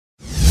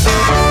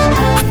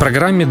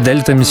программе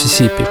 «Дельта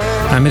Миссисипи».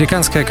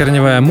 Американская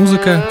корневая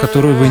музыка,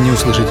 которую вы не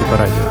услышите по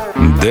радио.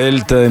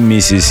 «Дельта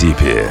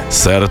Миссисипи»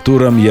 с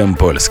Артуром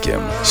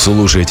Ямпольским.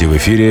 Слушайте в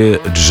эфире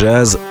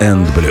 «Джаз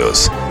энд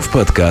блюз» в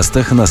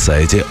подкастах на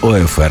сайте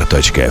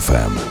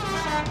OFR.FM.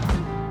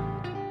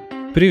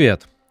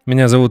 Привет!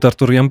 Меня зовут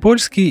Артур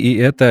Ямпольский, и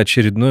это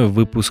очередной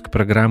выпуск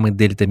программы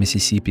 «Дельта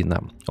Миссисипи»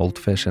 на Old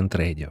Fashioned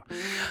Radio.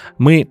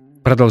 Мы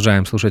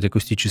продолжаем слушать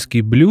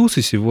акустический блюз,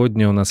 и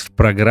сегодня у нас в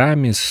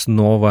программе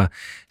снова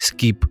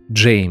Скип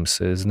Джеймс,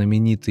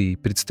 знаменитый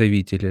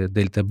представитель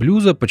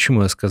дельта-блюза.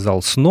 Почему я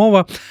сказал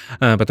 «снова»?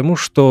 Потому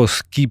что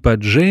Скипа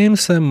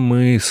Джеймса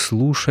мы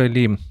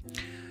слушали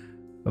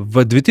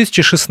в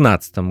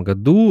 2016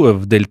 году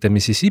в Дельта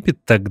Миссисипи.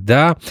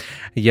 Тогда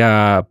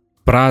я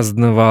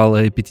праздновал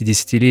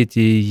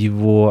 50-летие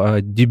его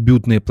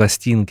дебютной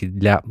пластинки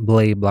для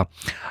лейбла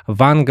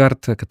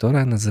Vanguard,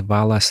 которая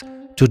называлась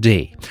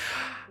 «Today».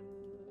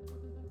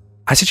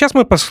 А сейчас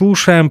мы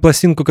послушаем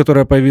пластинку,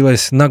 которая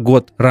появилась на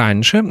год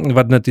раньше, в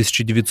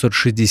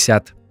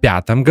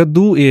 1965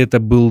 году, и это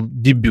был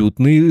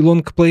дебютный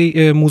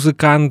лонгплей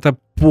музыканта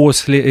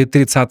после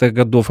 30-х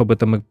годов, об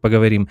этом мы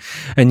поговорим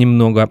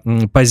немного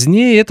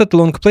позднее. Этот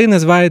лонгплей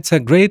называется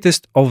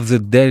 «Greatest of the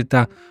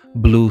Delta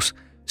Blues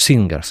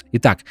Singers».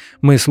 Итак,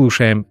 мы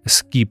слушаем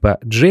Скипа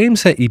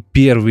Джеймса, и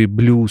первый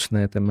блюз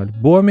на этом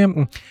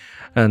альбоме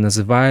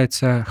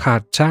называется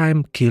 «Hard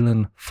Time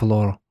Killing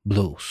Floor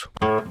Blues».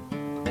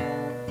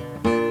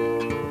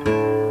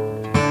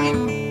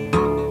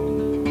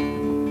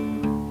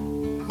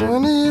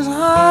 When these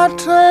hard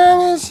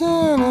times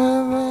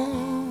anywhere,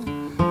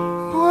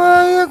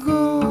 where you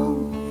go,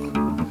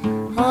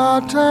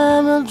 hard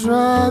time will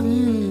drive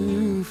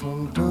you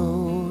from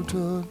door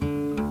to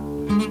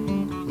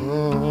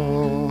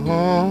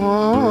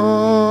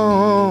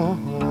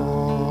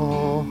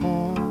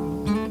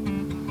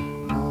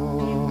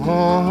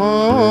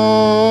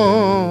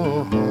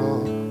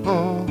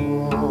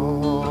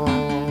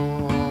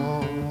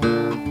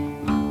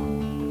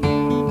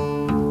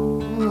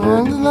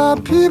the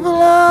people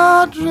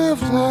are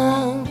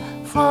drifting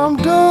from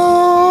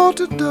door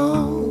to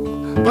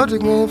door, but they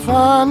can't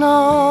find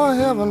no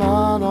heaven.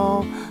 I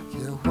don't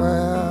care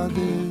where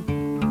they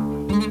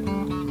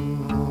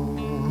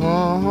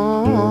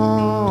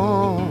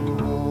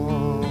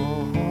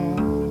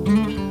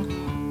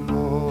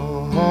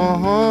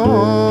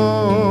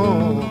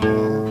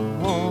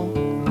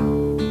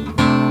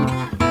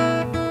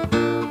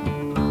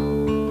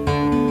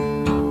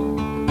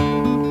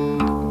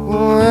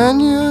when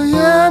you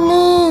hear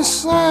me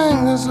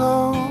sing this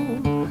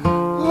old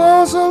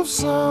lonesome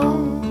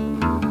song,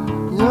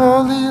 you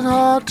know these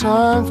hard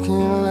times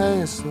can't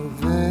last so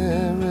very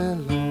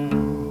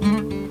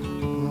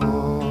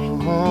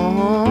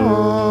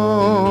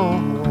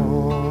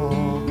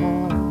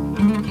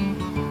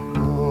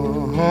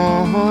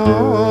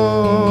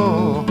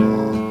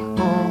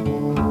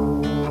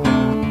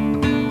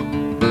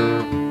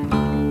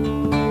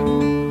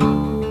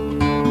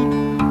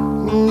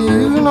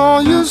You know,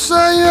 you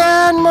say you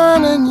had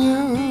money and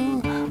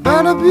you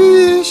better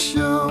be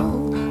sure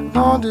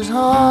all this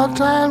hard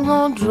time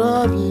gonna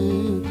drive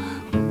you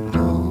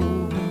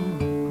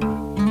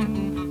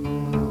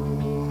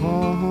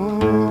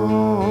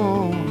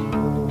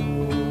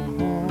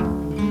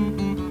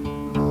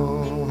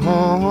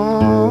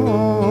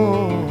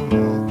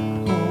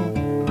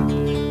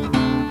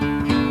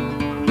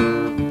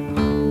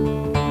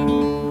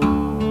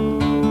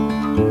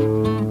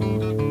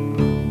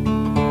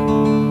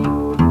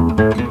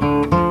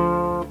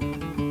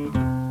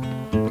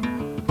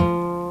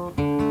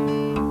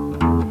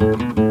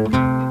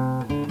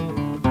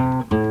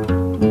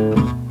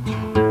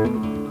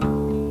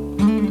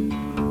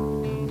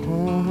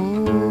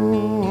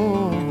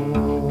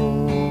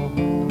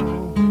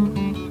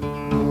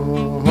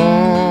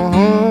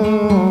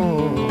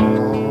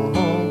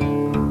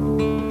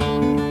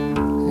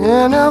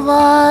And if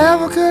I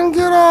ever can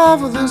get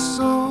off of this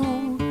soul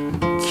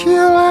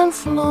killing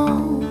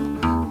flow,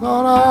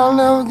 Lord, I'll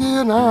never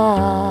get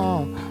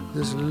down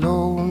this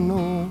low,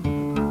 no.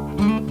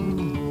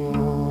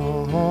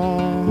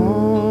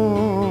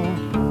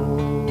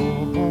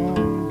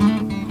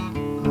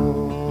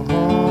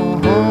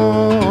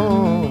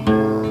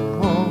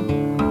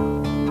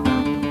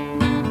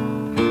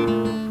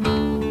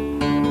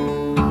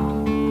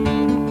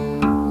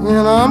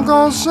 And I'm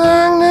gonna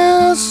sing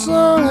this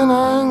song and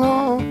I ain't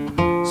gonna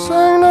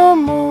sing no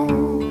more,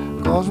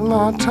 'cause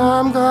my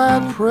time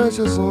got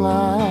precious and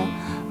I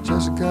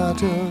just got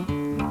to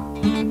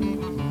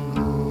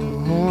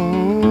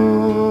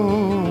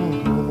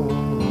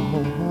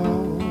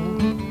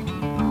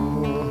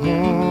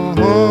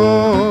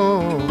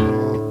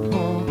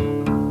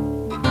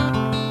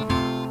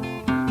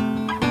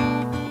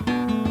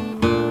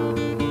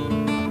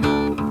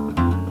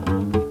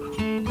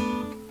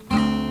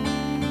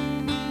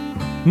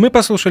Мы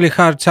послушали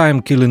Hard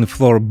Time Killing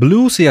Floor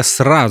Blues. Я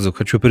сразу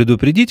хочу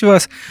предупредить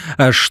вас,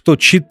 что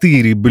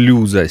 4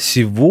 блюза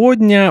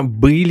сегодня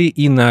были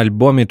и на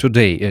альбоме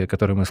Today,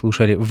 который мы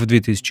слушали в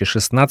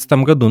 2016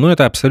 году. Но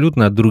это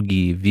абсолютно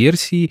другие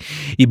версии.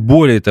 И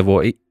более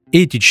того,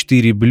 эти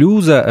 4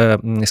 блюза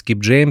Скип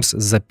Джеймс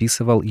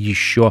записывал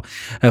еще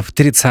в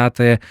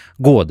 30-е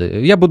годы.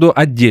 Я буду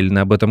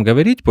отдельно об этом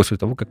говорить после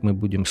того, как мы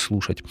будем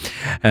слушать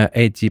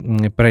эти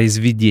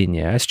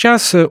произведения. А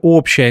сейчас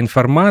общая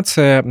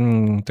информация,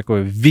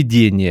 такое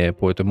введение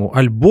по этому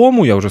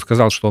альбому. Я уже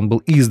сказал, что он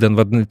был издан в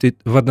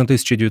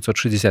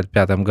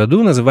 1965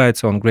 году.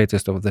 Называется он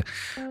Greatest of the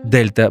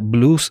Delta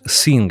Blues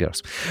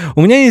Singers.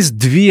 У меня есть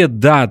две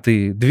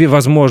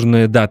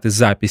возможные даты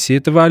записи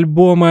этого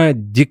альбома.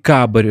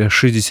 Декабрь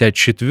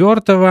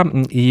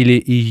 64-го или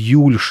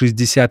июль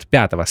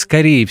 65-го.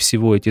 Скорее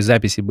всего, эти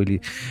записи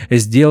были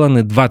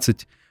сделаны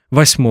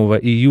 28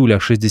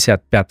 июля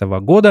 65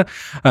 года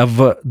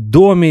в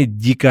доме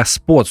Дика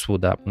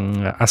Спотсвуда,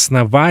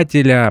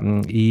 основателя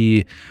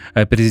и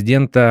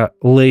президента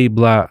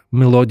лейбла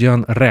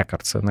Melodion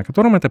Records, на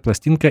котором эта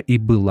пластинка и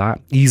была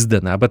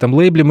издана. Об этом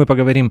лейбле мы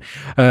поговорим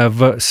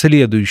в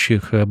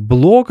следующих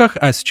блоках,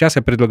 а сейчас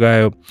я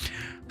предлагаю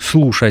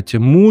слушать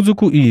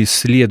музыку, и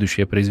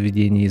следующее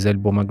произведение из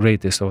альбома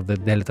Greatest of the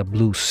Delta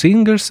Blues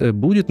Singers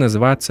будет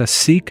называться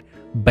Sick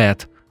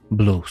Bad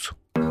Blues.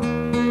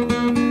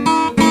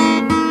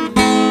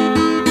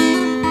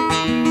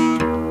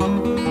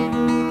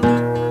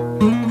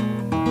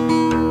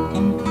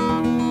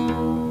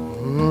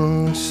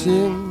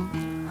 Sick,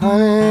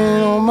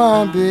 honey, on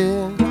my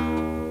bed.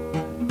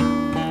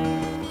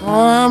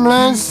 I'm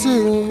laying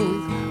sick,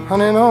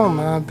 honey, on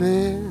my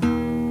bed.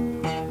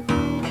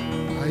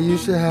 I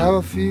used to have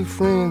a few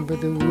friends, but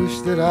they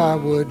wish that I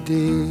were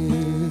dead.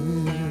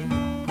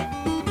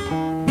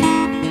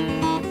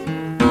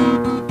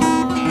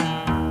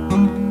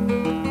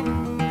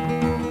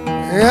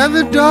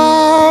 Every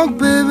dog,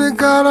 baby,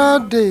 got a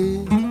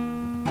day.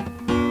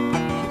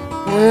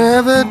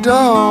 Every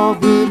dog,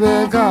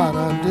 baby, got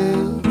a day.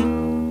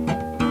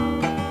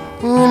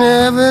 And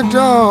every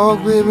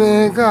dog,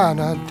 baby, got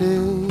a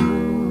day.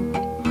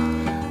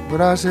 But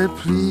I said,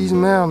 please,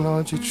 ma'am,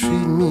 don't you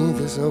treat me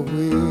this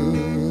way.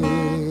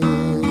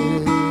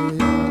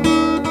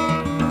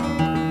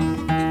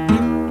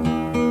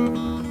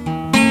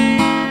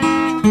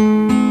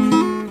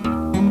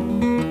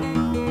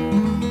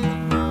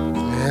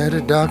 Yeah,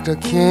 the doctor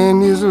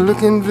came, he's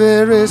looking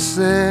very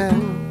sad.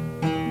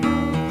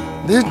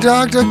 This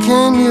doctor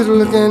came, he's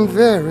looking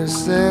very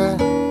sad.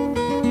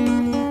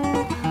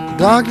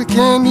 Doctor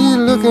came, he's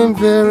looking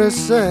very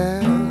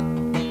sad.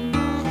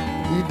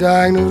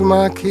 Diagnosed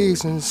my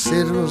case and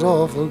said it was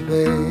awful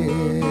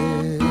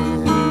bad.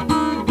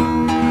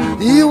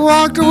 He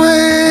walked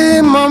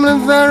away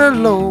mumbling very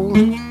low.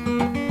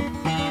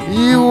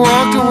 He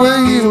walked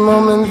away, he's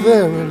mumbling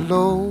very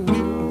low.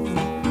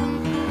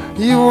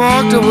 He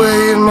walked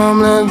away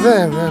mumbling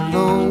very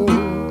low.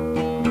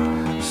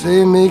 Say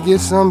he may get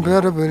some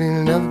better, but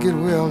he'll never get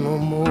well no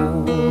more.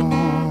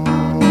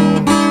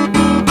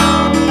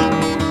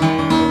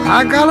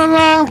 I got a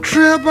long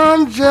trip,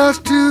 I'm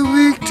just too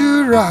weak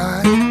to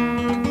ride.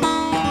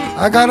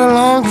 I got a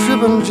long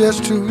trip, I'm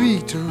just too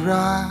weak to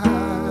ride.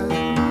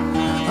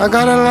 I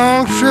got a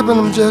long trip and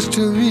I'm just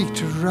too weak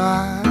to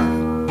ride.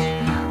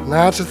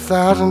 Now it's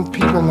 1,000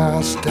 people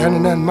now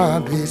standing at my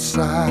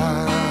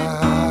bedside.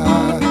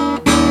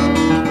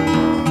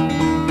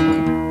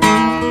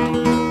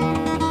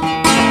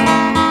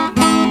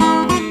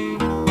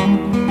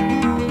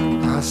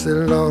 I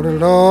said, Lordy,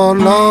 Lord,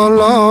 Lord,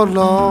 Lord,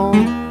 Lord.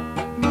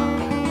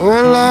 Oh,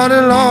 Lordy,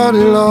 Lordy,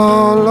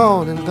 Lord,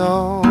 Lordy,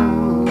 Lord.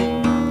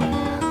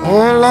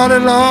 Oh, Lordy,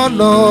 Lord,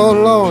 Lord,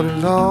 Lordy,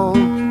 Lord.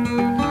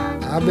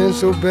 I've been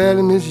so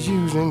badly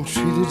misused and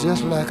treated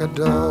just like a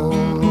dog.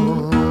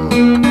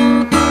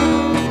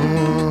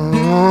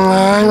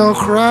 I ain't gonna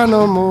cry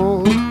no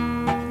more.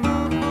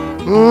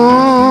 I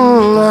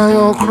ain't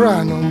gonna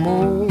cry no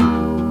more.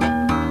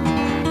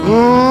 I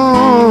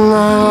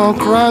ain't gonna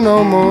cry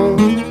no more.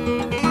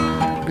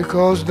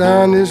 Because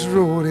down this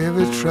road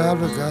every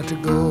traveler got to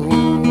go.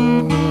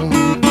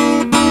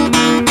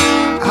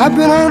 I've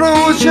been on the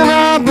ocean,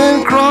 I've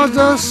been across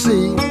the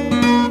sea.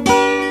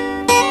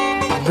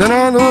 I've been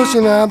on the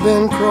ocean, I've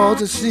been across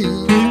the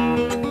sea.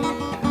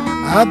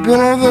 I've been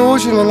on the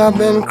ocean and I've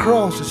been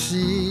across the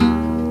sea.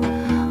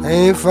 I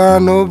ain't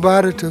found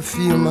nobody to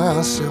feel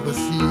my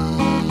sympathy.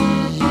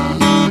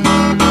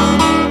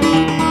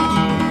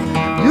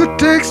 You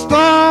take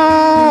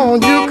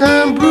stone, you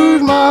can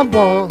bruise my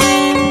bone.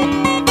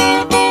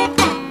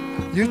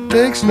 You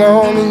take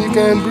stone and you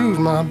can bruise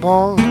my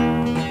bone.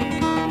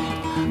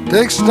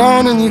 Take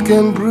stone and you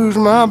can bruise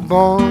my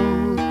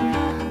bone.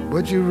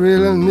 But you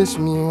really miss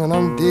me when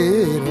I'm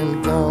dead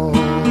and gone.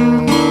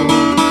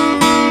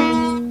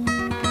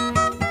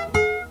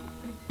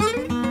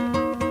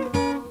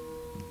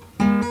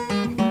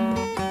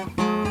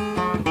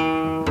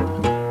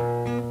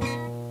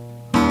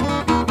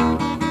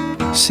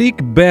 Sick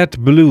Bad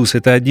Blues —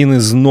 это один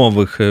из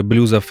новых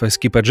блюзов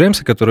Скипа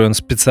Джеймса, который он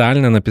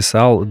специально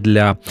написал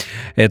для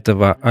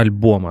этого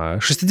альбома.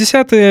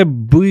 60-е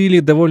были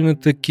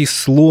довольно-таки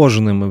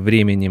сложным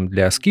временем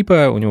для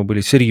Скипа, у него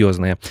были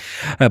серьезные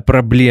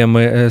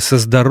проблемы со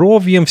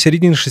здоровьем. В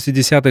середине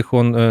 60-х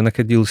он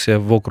находился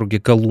в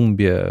округе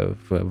Колумбия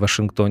в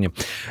Вашингтоне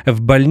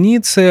в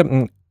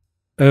больнице.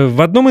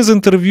 В одном из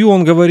интервью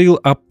он говорил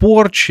о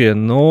порче,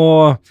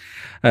 но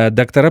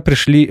доктора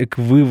пришли к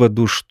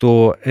выводу,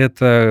 что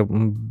это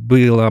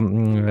была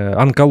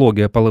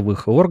онкология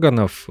половых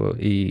органов,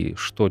 и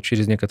что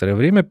через некоторое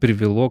время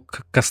привело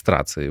к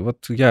кастрации.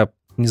 Вот я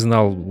не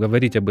знал,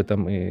 говорить об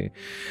этом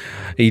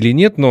или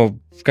нет, но,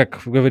 как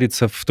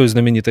говорится в той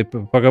знаменитой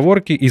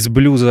поговорке, из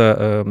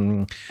блюза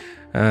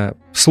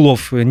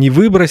слов не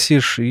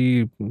выбросишь,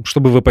 и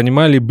чтобы вы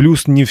понимали,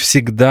 блюз не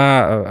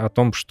всегда о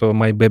том, что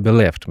my baby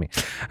left me.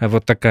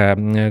 Вот такая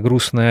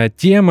грустная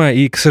тема,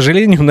 и, к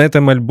сожалению, на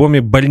этом альбоме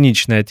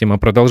больничная тема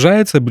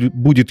продолжается.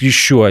 Будет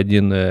еще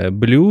один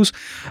блюз,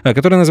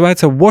 который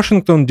называется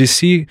Washington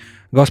DC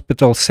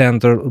Hospital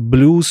Center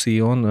Blues, и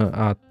он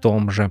о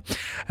том же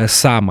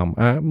самом.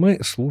 Мы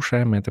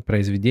слушаем это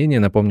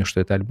произведение. Напомню, что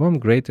это альбом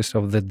Greatest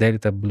of the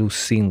Delta Blues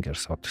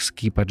Singers от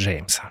Скипа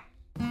Джеймса.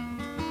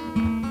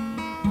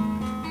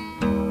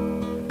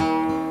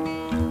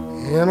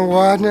 In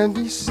Washington,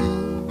 D.C.,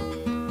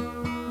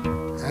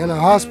 and a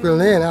hospital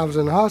then. I was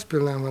in the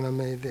hospital then when I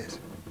made this.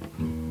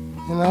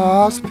 In a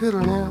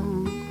hospital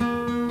in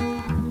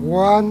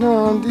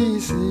Washington,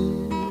 D.C.,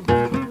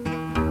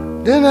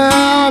 didn't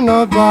have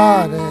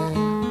nobody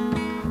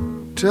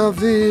to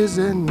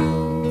visit me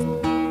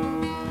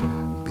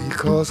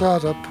because I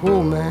was a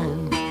poor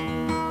man,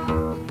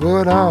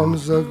 but I'm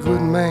a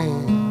good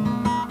man,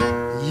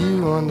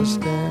 you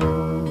understand.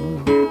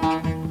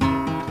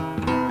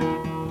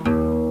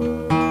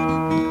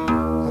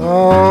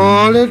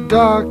 All the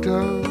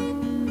doctors,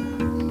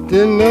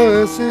 the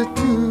nurses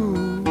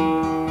too,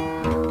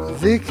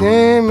 they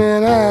came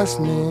and asked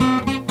me,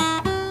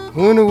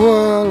 who in the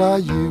world are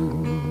you?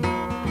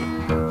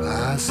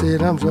 I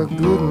said, I'm a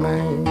good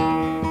man,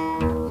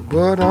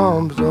 but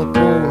I'm a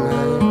poor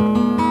man,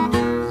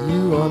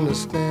 you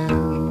understand.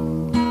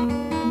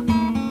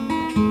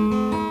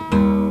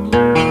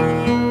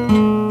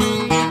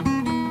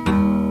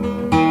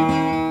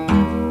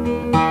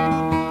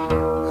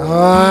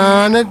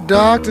 And the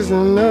doctors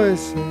and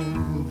nurses,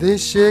 they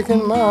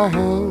shaking my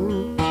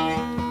hand,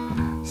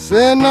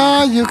 said,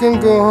 now you can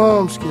go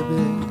home,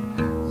 Skippy,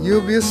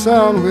 you'll be a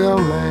sound well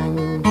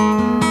man,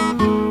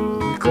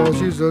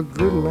 because you're a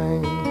good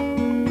man.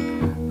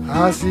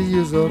 I see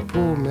you're a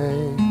poor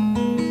man,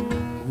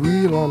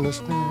 we'll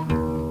understand.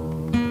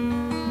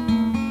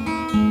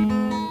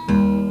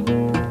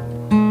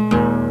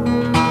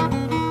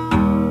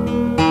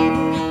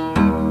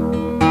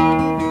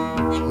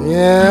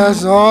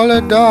 Yes, all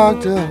the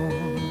doctors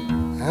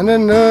and the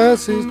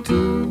nurses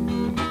too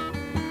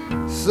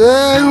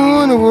say,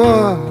 who in the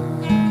world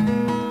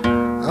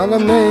other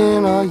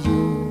man are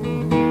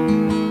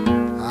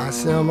you? I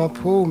say, I'm a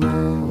poor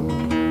man,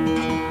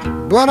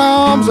 but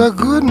I'm a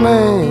good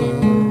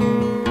man,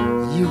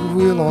 you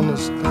will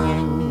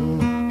understand.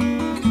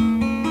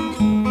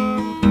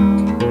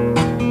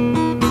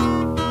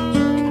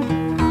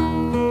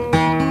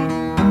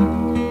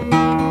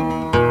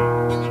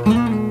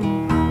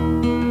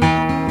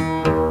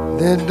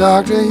 The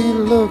doctor, he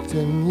looked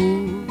at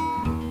me,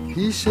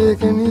 he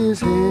shaking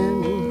his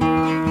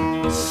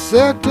head,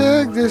 said,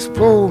 take this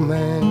poor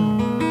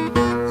man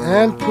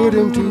and put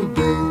him to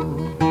bed,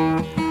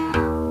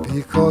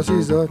 because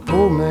he's a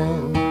poor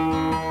man,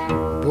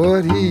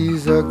 but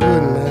he's a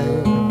good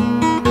man,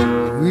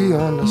 we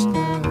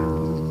understand.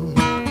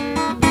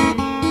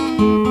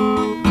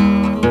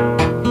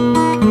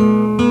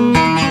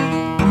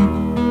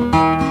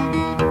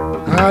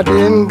 I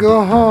didn't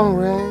go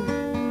hungry,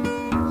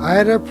 I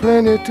had a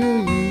plenty to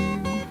eat.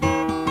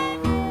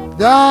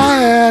 I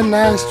had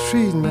nice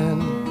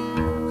treatment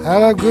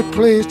and a good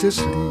place to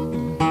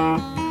sleep.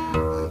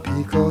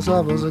 Because I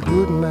was a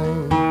good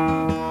man,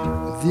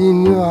 they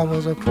knew I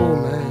was a poor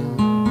man,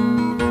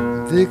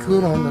 they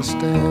could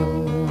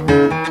understand.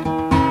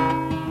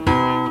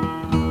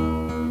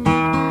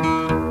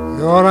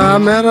 Lord, I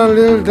met a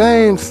little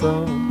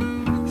dancer,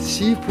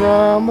 she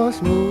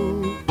promised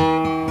me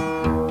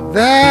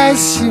that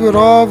she would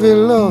always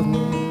love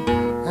me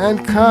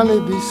and kindly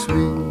be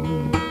sweet.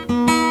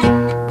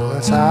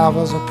 But I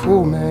was a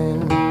poor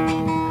man,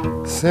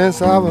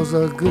 since I was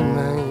a good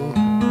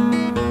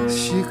man,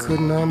 she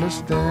couldn't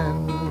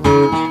understand.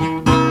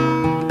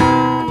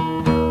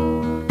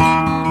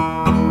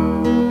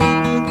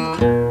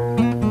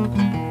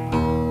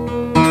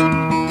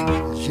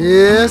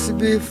 Just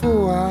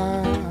before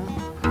I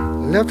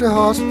left the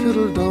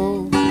hospital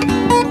door,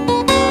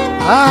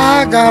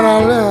 I got a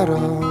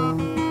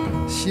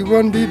letter, she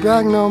wouldn't be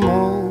back no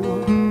more.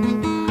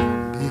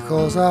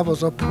 Because I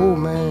was a poor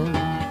man,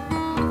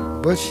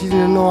 but she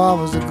didn't know I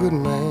was a good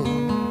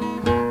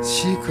man,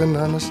 she couldn't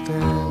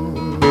understand.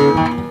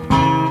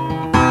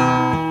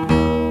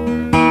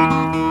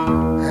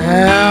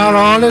 And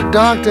all the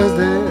doctors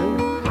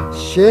there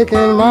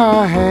shaking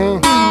my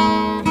hand.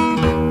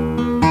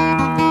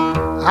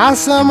 I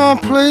said, I'm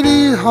gonna play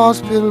these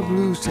hospital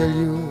blues till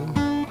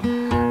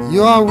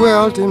you're a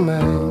wealthy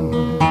man.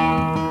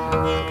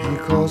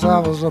 Because I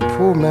was a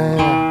poor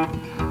man,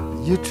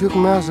 you took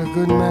me as a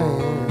good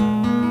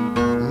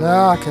man.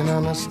 Now I can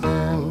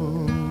understand.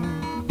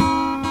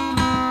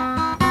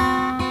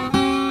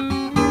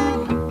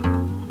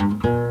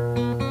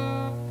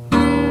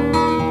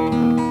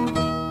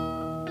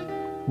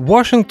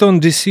 Washington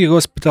DC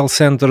Hospital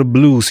Center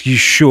Blues,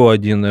 еще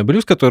один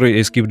блюз,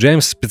 который Скип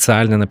Джеймс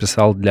специально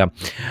написал для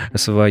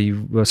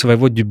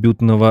своего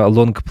дебютного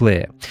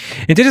лонгплея.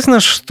 Интересно,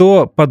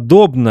 что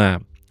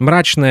подобная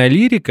мрачная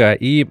лирика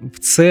и в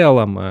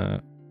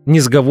целом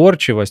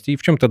несговорчивость и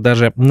в чем-то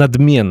даже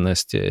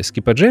надменность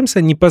Скипа Джеймса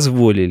не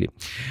позволили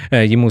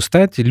ему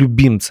стать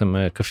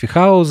любимцем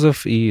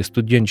кофехаузов и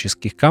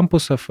студенческих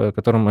кампусов,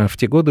 которым в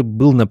те годы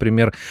был,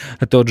 например,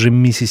 тот же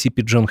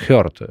Миссисипи Джон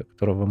Хёрд,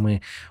 которого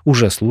мы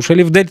уже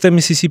слушали в Дельта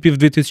Миссисипи в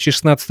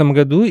 2016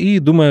 году, и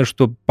думаю,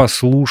 что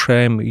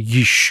послушаем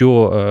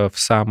еще в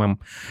самом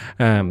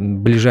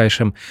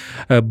ближайшем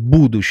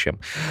будущем.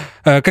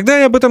 Когда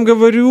я об этом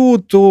говорю,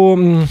 то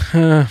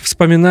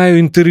вспоминаю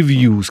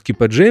интервью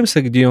Скипа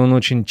Джеймса, где он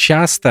очень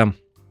часто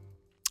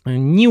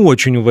не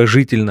очень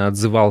уважительно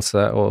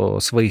отзывался о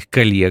своих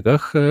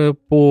коллегах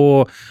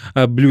по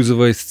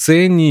блюзовой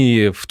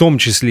сцене, в том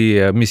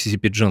числе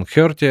Миссисипи Джон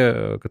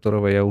Хёрте,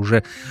 которого я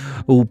уже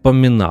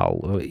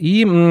упоминал.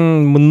 И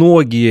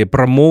многие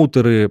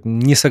промоутеры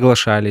не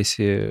соглашались,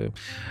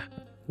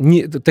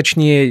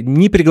 точнее,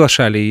 не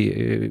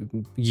приглашали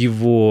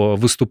его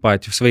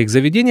выступать в своих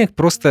заведениях,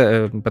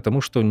 просто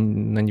потому что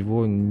на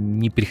него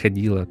не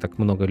приходило так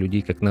много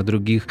людей, как на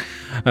других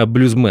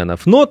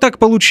блюзменов. Но так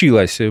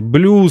получилось.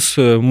 Блюз —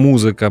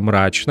 музыка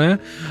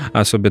мрачная,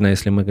 особенно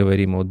если мы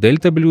говорим о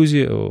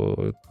дельта-блюзе,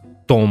 о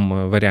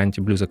том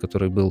варианте блюза,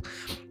 который был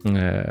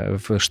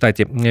в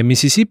штате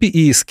Миссисипи,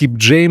 и Скип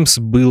Джеймс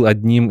был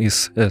одним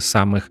из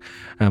самых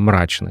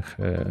мрачных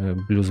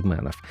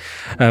блюзменов.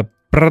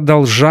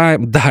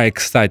 Продолжаем. Да, и,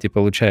 кстати,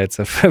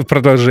 получается, в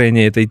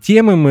продолжении этой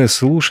темы мы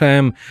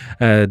слушаем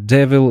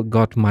 «Devil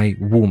Got My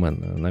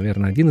Woman».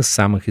 Наверное, один из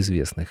самых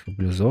известных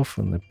блюзов,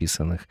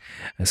 написанных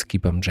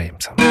Скипом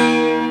Джеймсом.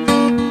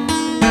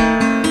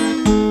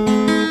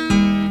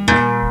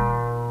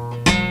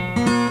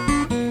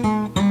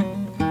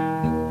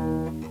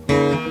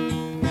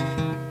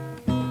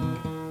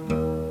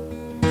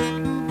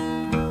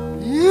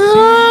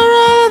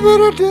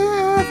 Baby,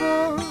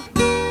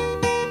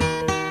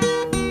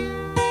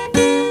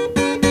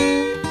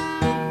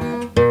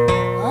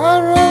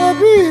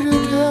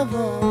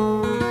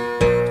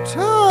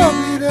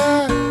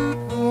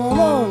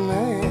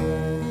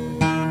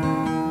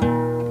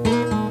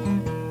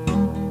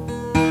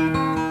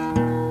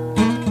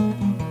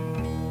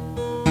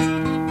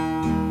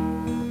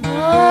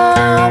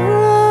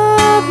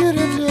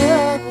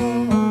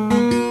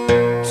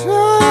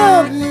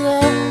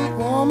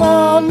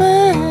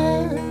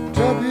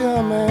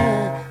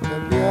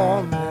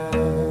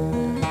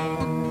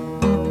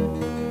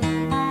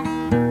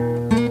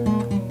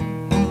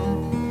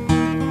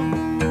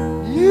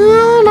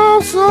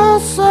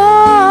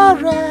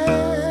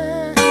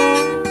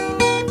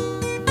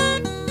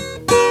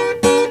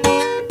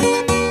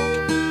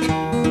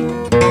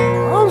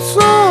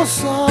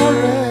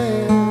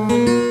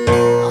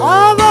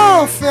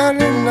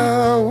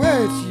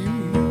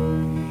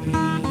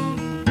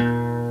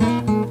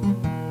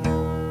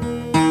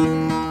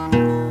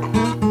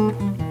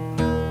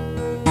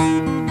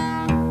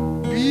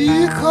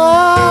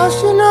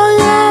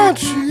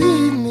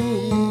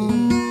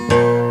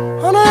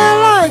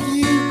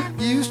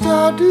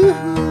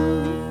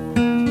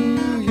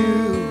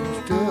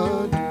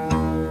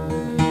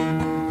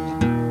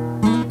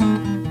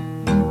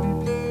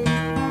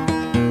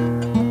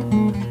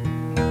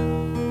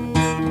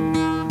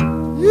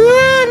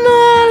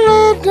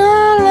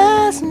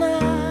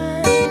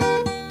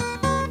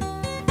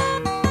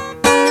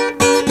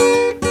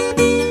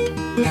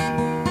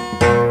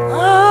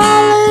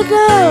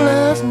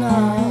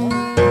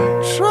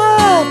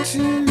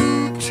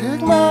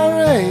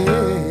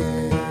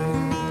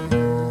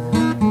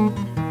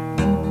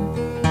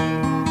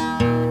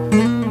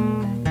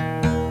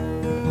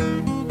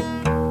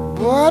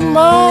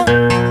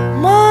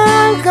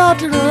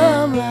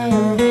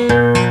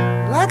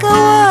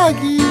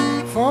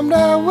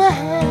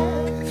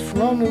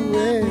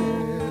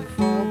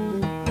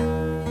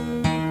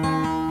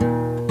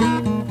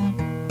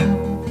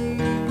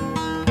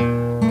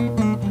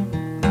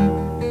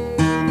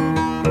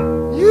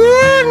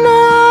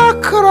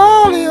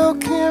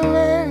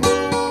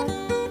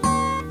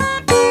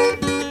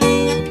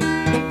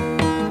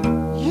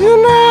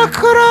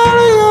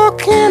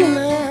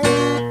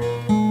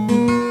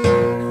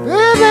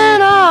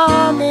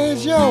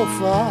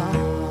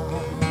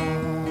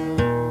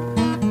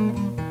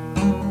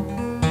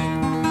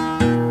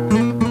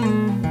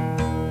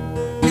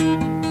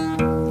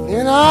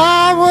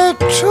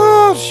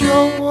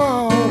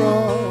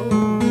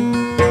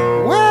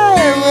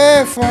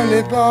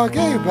 funny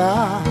buggy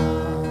bow.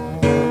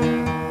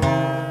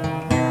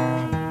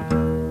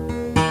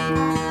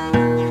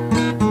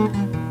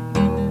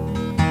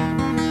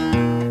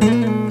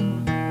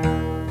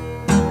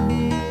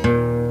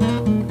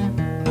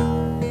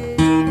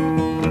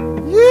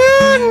 You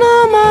know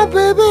my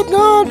baby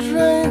don't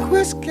drink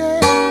whiskey.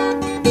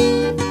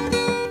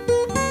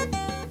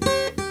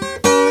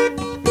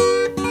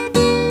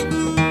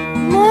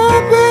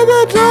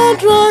 Don't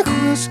drink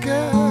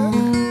whiskey.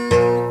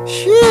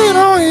 She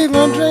don't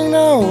even drink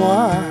no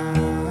wine.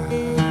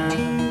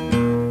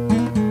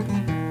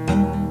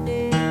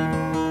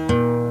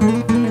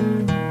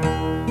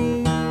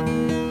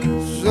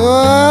 So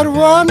it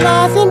was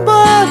nothing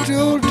but the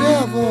old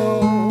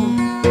devil.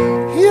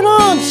 He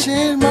don't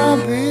change my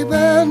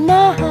baby's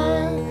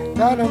mind.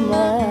 Got a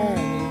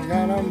mind,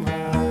 got a mind.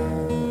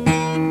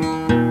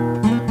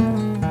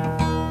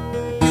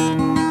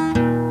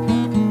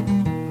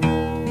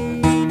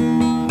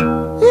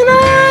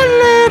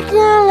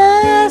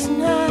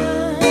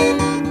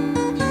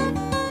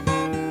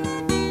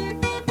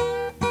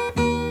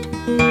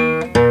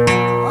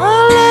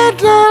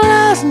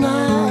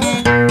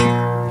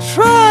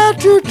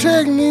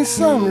 Take me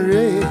some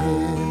rest,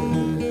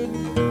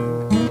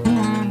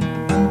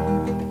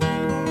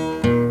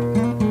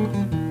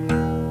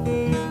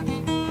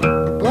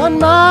 but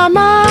my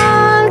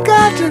mind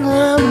got to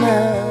run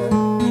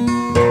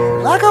now,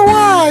 like a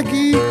wild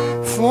geese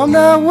from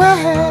the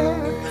way,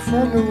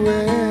 from the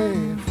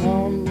way,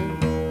 from the.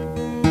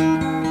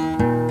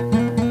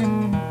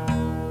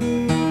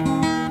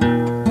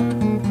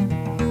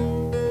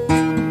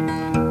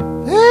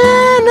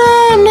 And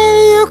I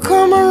need you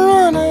come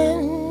running.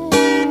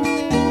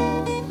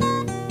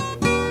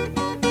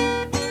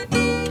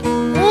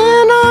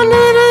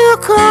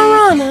 Come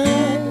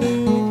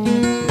running,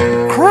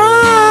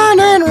 crying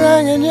and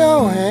wringing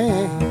your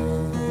hand.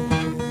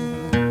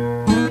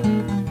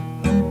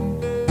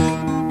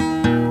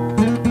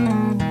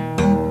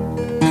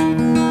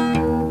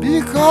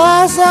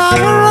 Because I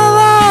would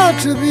rather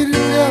to be the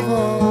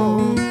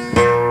devil,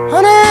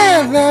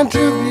 honey, than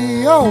to be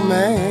your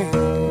man.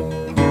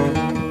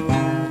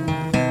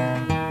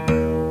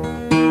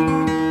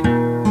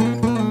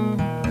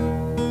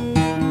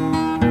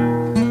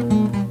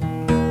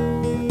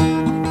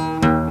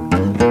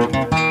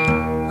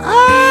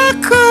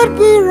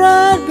 Be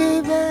right,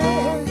 baby.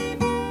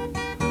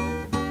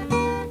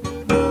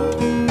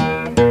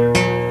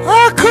 I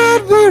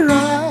could be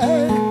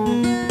right,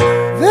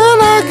 then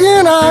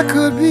again I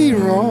could be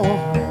wrong.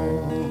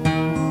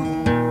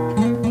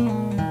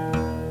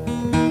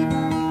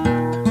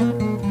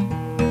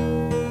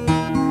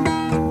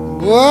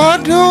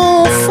 But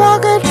don't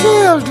forget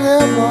till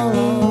devil,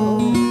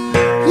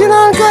 you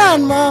done got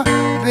my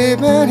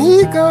baby and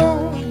he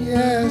gone,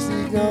 yes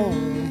he gone.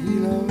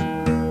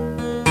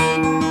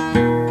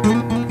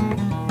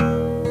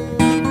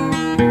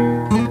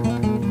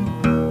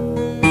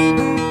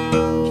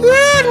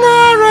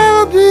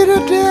 Be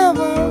the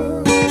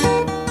devil.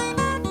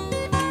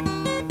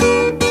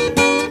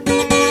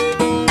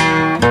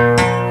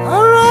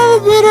 I'd rather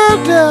be the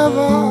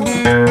devil,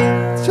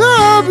 so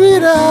be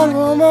that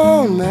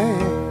woman, man.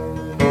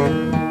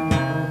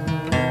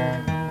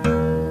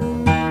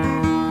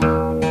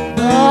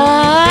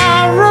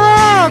 I'd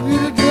rather be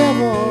the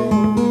devil,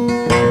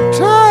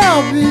 so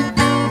be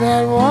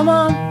that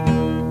woman.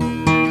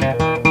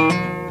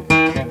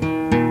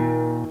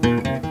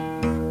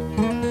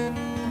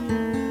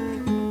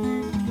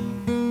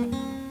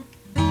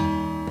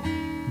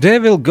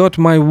 Devil Got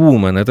My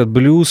Woman. Этот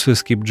блюз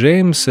Скип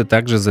Джеймс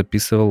также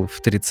записывал в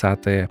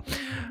 30-е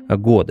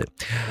годы.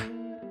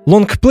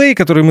 Лонгплей,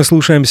 который мы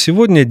слушаем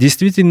сегодня,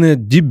 действительно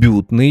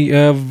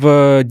дебютный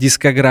в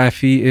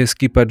дискографии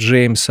Скипа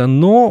Джеймса,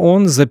 но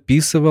он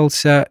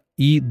записывался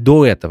и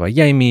до этого.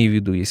 Я имею в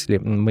виду, если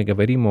мы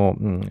говорим о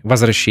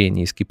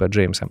возвращении Скипа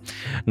Джеймса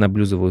на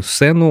блюзовую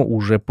сцену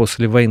уже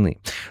после войны.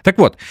 Так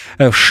вот,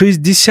 в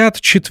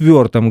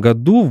 1964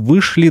 году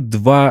вышли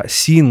 2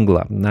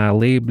 сингла на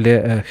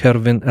лейбле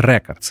Hervin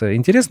Records.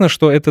 Интересно,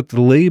 что этот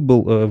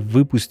лейбл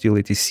выпустил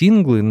эти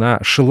синглы на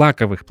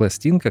шелаковых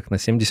пластинках на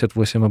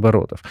 78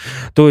 оборотов.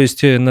 То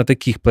есть на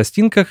таких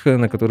пластинках,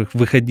 на которых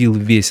выходил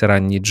весь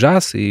ранний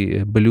джаз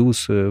и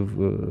блюз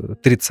в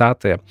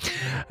 30-е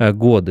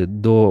годы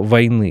до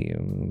войны.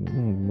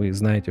 Вы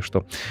знаете,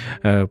 что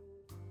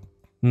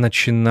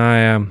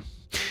начиная,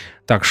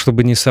 так,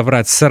 чтобы не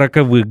соврать, с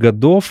 40-х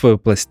годов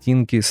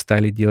пластинки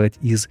стали делать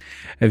из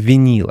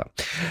винила.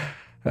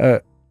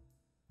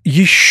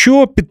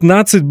 Еще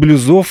 15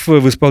 блюзов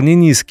в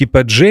исполнении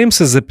Скипа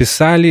Джеймса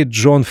записали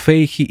Джон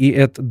Фейхи и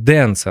Эд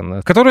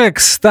Дэнсон, которые,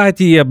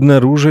 кстати, и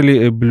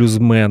обнаружили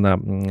блюзмена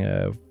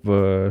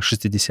в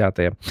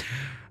 60-е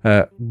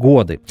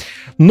годы.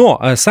 Но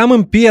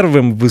самым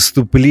первым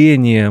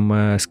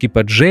выступлением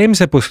Скипа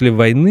Джеймса после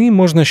войны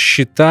можно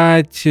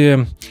считать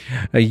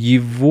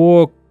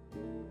его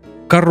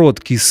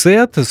короткий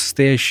сет,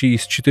 состоящий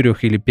из 4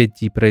 или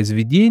 5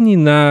 произведений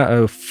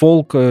на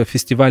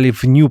фолк-фестивале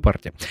в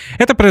Ньюпорте.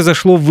 Это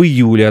произошло в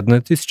июле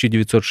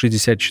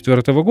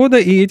 1964 года,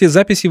 и эти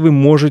записи вы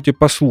можете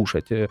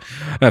послушать.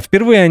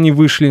 Впервые они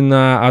вышли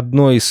на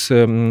одной из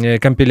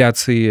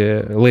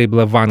компиляций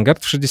лейбла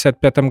Vanguard в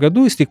 1965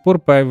 году и с тех пор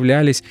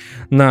появлялись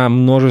на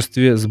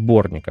множестве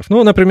сборников.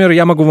 Ну, например,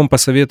 я могу вам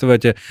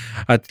посоветовать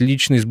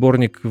отличный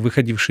сборник,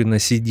 выходивший на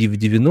CD в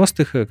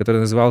 90-х,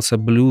 который назывался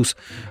 «Blues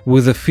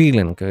with a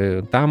Feeling».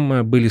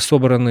 Там были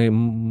собраны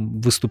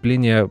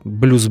выступления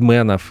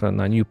блюзменов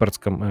на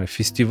Ньюпортском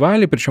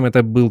фестивале, причем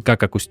это был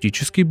как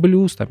акустический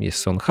блюз, там есть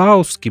Сон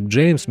Хаус, Скип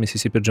Джеймс,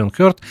 Миссисипи Джон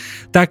Хёрд,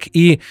 так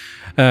и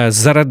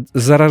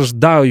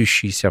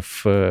зарождающийся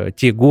в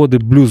те годы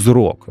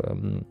блюз-рок.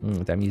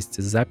 Там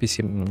есть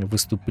записи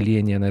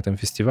выступления на этом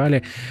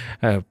фестивале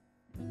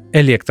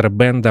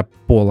электробенда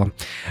Пола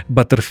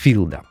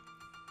Баттерфилда.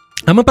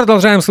 А мы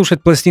продолжаем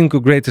слушать пластинку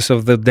Greatest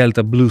of the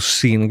Delta Blues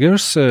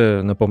Singers.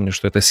 Напомню,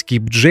 что это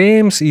Скип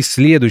Джеймс, и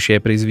следующее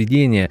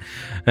произведение,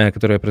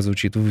 которое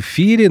прозвучит в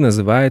эфире,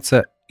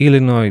 называется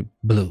Illinois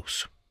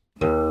Blues.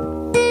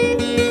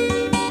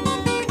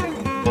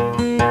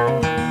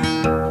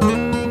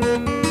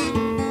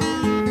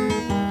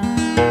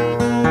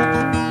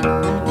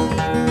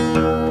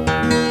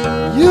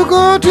 You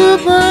go to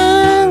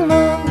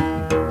Bangor,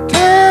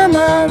 tell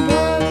my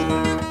boy.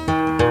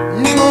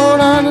 You go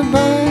down to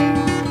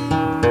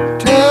Bangor,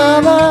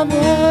 tell my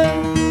boy.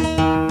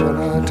 What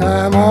a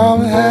time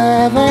I'm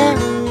having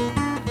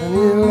in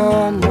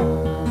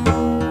Illinois,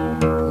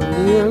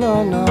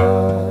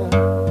 Illinois,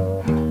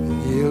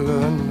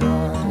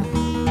 Illinois,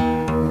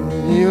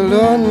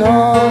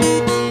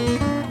 Illinois,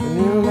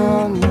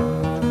 Illinois.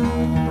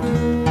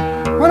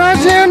 When I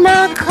tend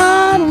my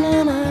cotton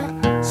and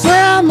I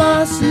sell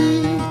my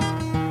seed,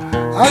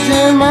 I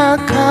tend my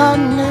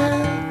cotton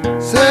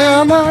and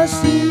sell my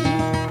seed,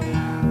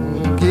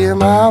 give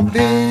my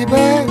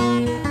baby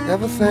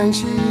everything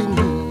she needs,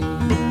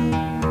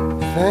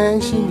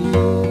 everything she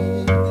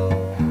needs,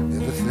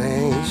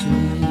 everything she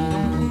needs.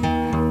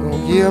 Gonna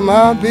give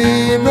my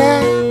baby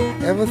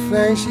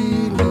everything she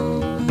needs.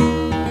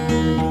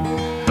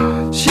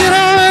 She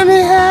don't let me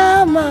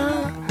have my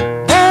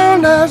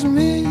bone, that's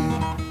me.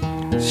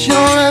 She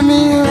don't let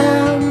me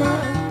have my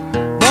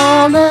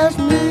bone, that's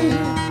me.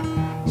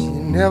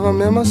 Never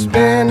remember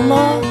spend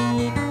my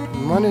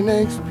money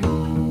next week.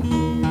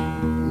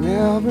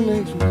 Never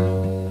next week.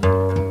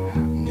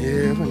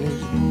 Never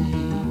next week.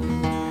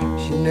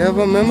 She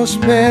never remember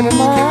spending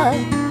my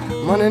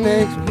money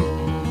next week.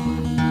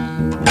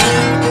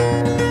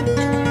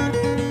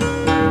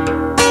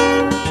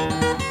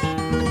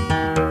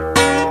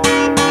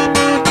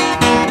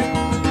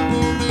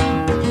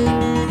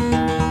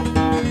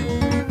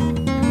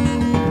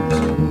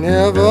 She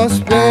never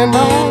spend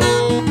my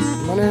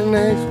money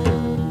next week.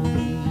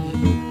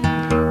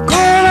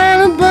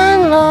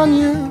 On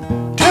you,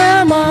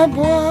 tell my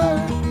boy,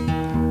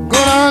 go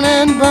down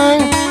and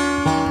bang,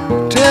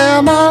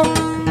 tell my,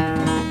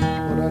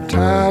 what a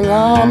time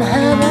I'm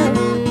having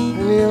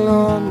in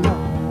Illinois,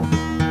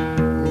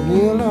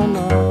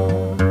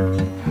 Illinois,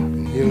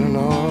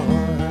 Illinois,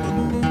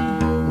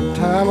 the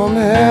time I'm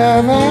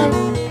having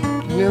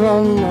in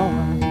Illinois.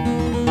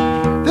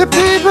 The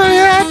people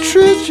here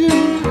treat you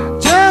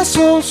just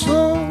so,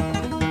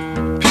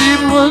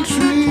 people will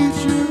treat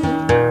you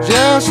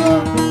just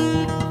so.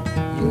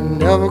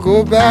 Never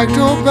go back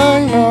to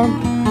Bangor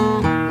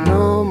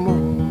no more,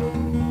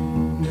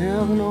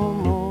 never no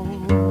more,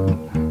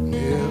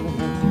 never,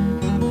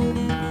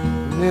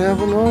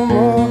 never no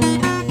more,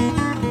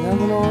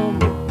 never no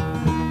more.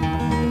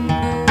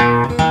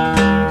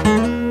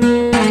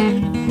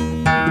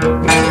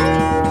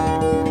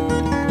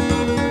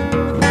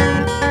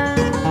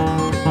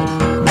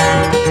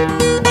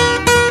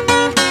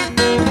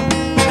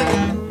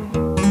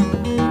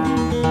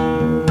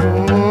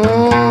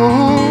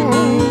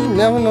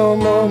 Never no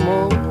more,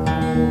 more.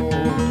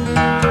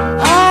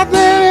 I've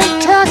been in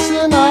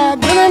Texas, I've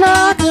been in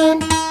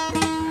Arkansas.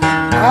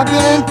 I've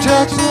been in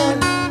Texas,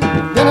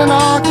 been in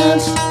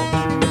Arkansas.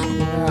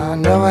 I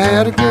never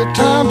had a good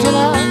time till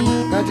I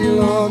got to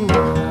Illinois,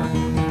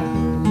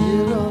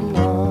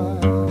 Illinois,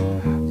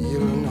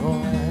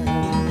 Illinois.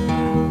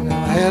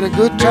 Never had a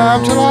good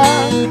time till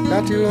I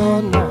got to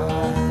Illinois.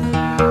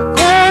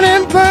 Going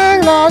and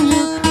bang on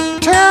you,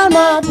 tell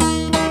my,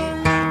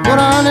 go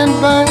down and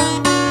bang.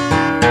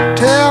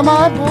 Tell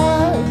my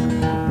boy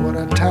what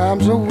a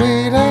time's a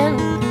waiting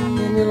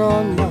in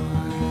Illinois,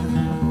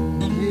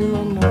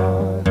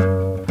 Illinois,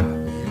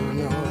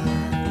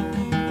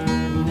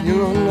 Illinois,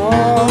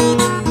 Illinois,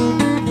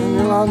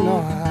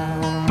 Illinois.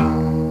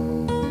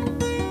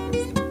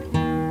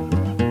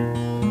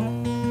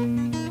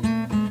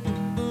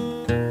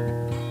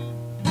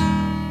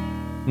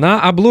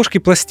 На обложке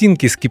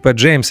пластинки Скипа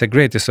Джеймса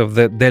Greatest of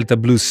the Delta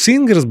Blues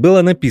Singers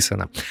было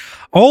написано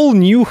All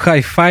New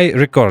Hi-Fi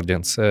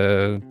Recordings.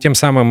 Тем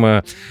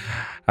самым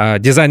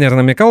дизайнер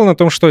намекал на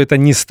том, что это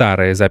не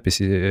старые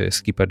записи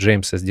Скипа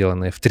Джеймса,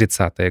 сделанные в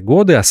 30-е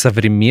годы, а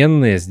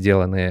современные,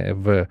 сделанные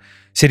в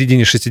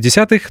середине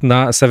 60-х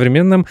на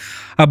современном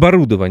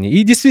оборудовании.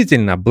 И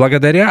действительно,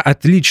 благодаря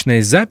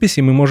отличной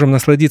записи мы можем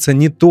насладиться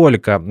не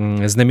только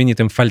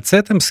знаменитым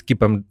фальцетом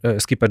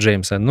Скипа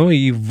Джеймса, но и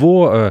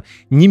его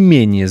не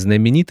менее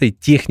знаменитой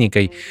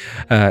техникой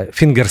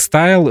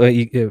фингерстайл,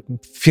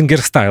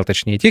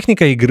 точнее,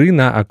 техника игры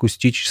на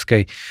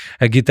акустической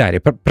гитаре.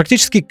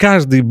 Практически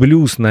каждый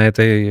блюз на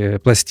этой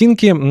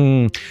пластинке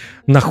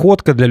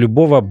находка для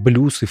любого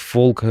блюз- и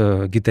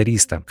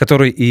фолк-гитариста,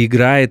 который и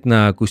играет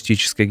на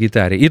акустической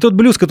гитаре. И тот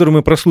блюз, который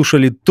мы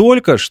прослушали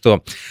только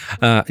что,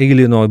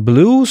 Illinois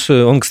Blues,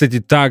 он, кстати,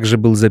 также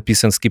был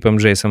записан Скипом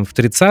Джеймсом в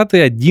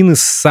 30-е, один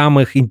из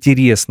самых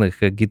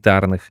интересных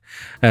гитарных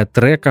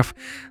треков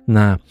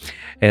на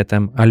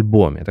этом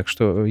альбоме. Так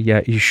что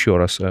я еще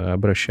раз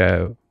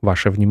обращаю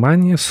ваше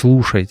внимание,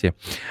 слушайте,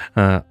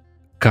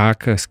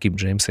 как Скип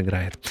Джеймс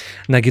играет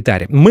на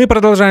гитаре. Мы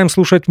продолжаем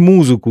слушать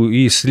музыку,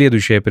 и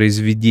следующее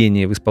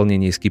произведение в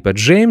исполнении Скипа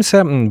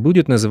Джеймса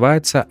будет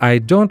называться «I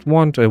don't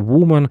want a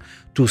woman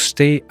to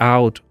stay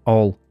out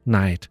all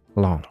night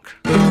long».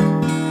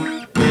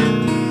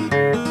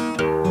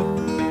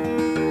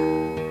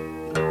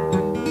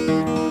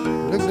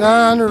 Look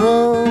down the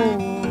road,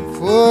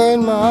 foot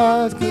in my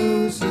eyes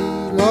could see,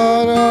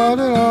 Lord, Lord,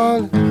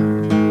 Lord,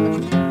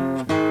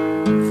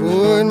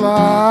 foot in my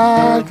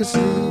eyes could see.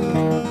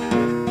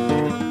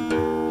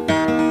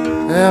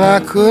 And I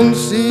couldn't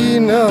see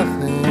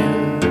nothing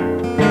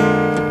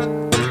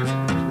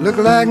look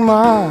like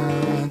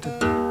mine.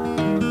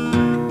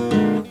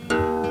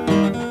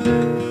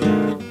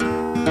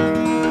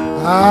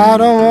 I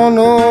don't want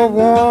no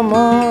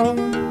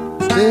woman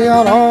stay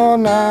out all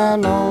night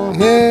long.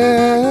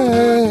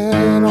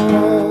 Yeah,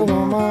 no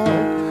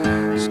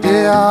woman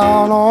stay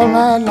out all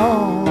night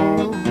long.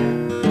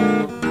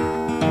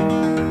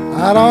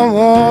 I don't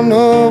want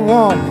no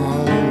woman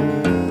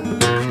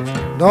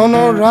don't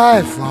know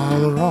right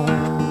from wrong.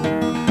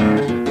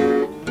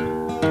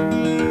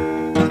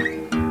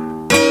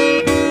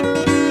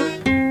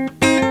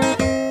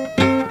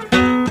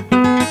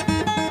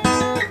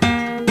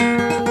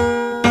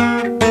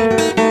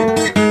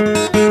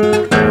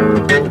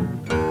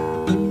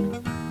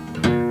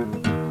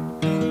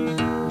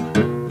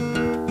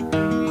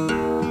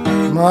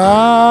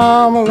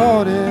 Mama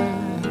Lordy,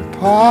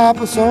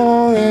 Papa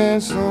so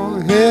and so,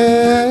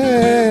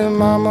 hey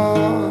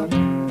Mama,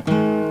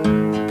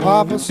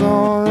 Papa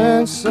so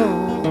and so,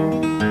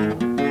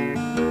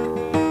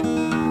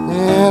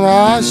 and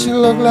I she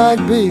look like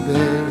baby,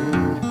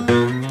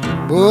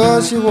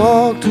 but she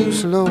walk too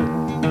slow.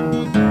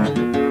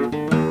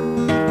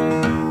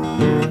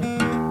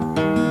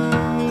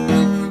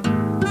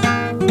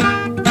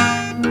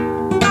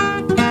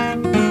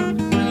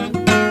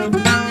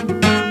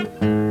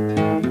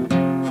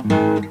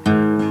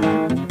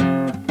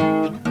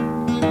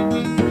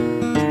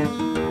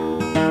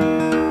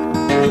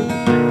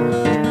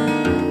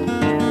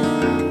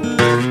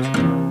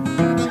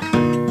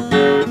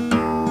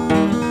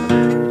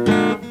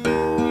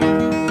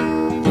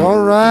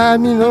 Write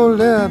me no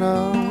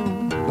letter,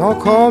 don't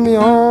call me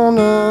on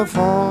the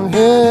phone.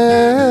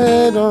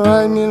 Hey, don't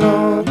write me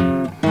no,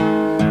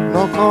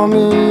 don't call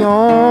me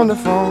on the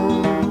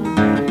phone,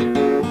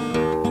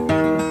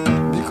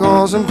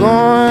 because I'm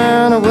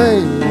going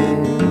away,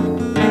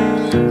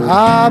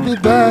 I'll be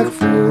back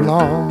for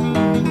long.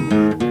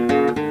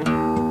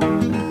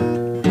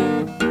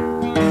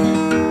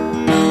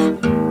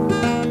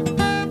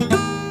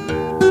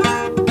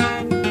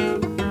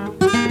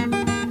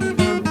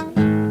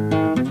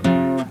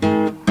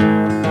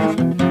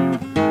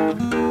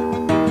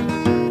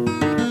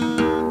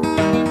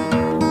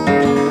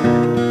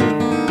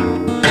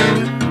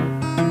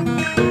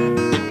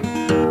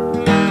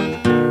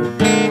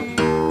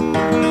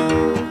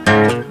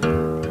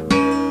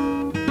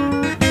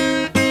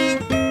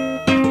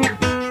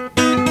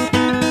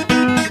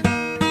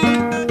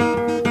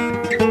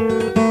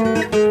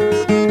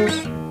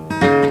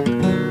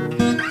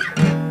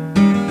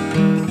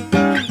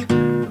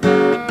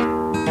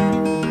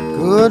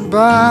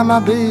 Goodbye, my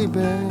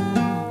baby,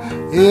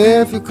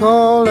 if you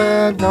call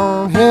that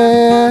gone.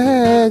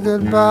 Hey,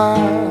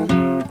 goodbye,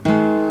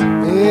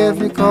 if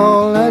you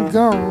call that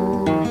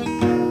gone.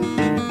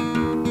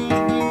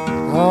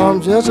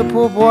 I'm just a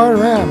poor boy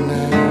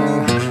rambling,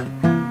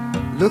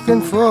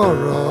 looking for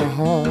a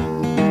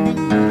home.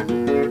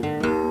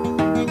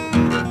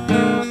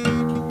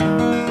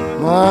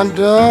 My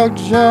dog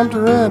jumped a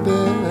rabbit,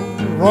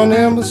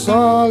 running was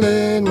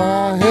solid.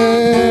 My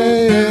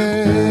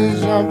head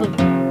jumped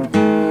a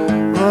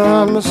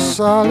I'm a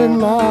solid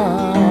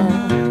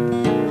mind.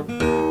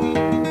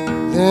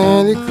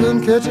 Then he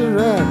couldn't catch a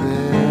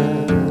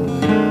rabbit,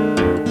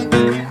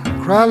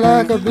 cry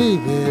like a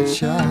baby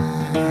child.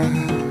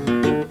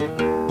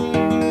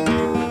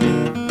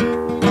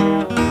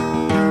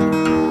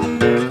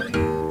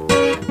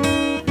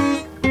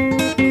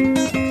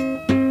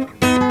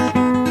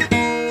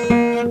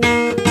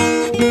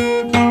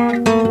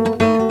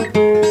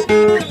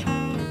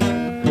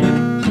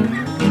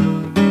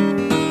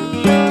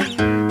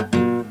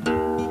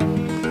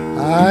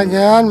 I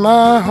got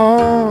my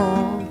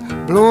home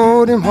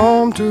Blow them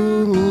home to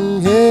me,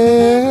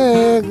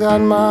 yeah, got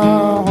my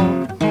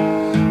home.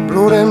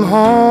 Blow them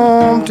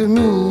home to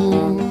me.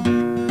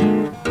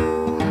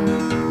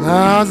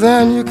 Now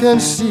then you can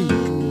see,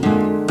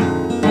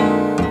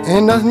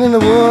 ain't nothing in the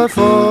world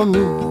for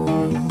me.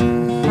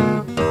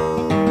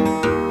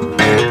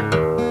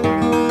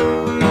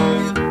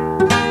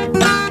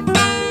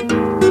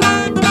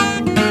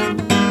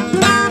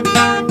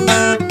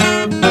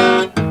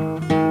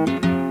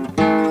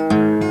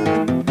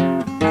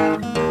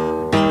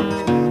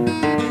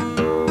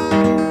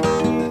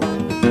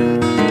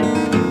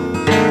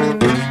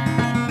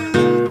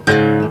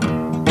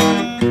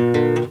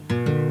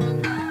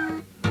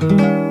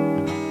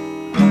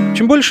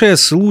 Чем больше я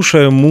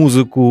слушаю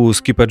музыку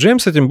Скипа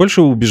Джеймса, тем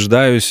больше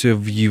убеждаюсь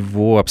в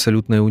его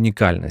абсолютной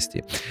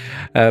уникальности.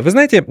 Вы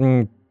знаете,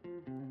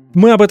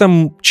 мы об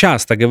этом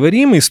часто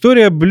говорим.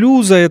 История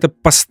блюза — это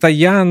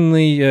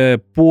постоянный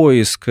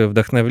поиск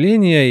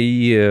вдохновения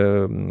и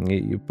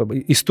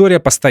история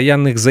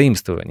постоянных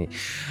заимствований.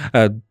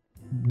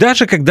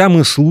 Даже когда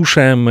мы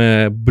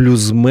слушаем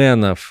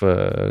блюзменов,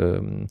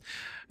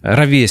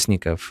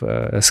 ровесников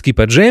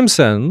Скипа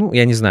Джеймса, ну,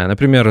 я не знаю,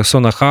 например,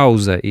 Сона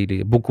Хауза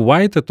или Бук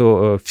Уайта,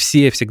 то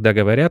все всегда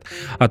говорят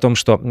о том,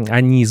 что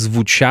они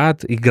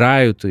звучат,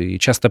 играют и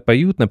часто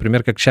поют,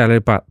 например, как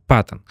Чарли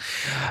Паттон.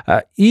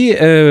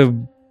 И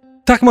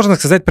так можно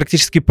сказать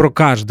практически про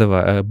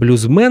каждого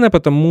блюзмена,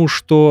 потому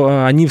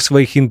что они в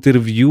своих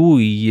интервью,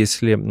 и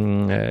если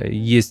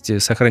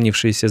есть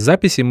сохранившиеся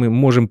записи, мы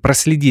можем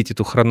проследить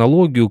эту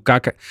хронологию,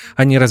 как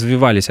они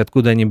развивались,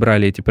 откуда они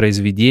брали эти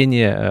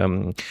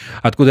произведения,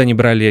 откуда они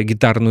брали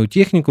гитарную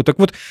технику. Так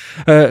вот,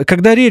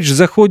 когда речь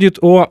заходит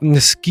о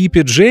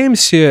Скипе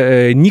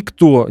Джеймсе,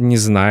 никто не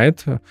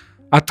знает,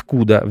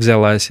 откуда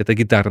взялась эта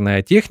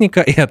гитарная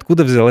техника и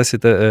откуда взялась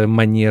эта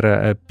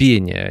манера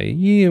пения.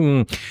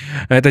 И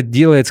это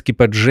делает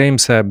Скипа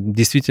Джеймса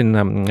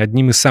действительно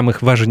одним из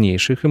самых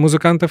важнейших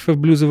музыкантов в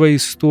блюзовой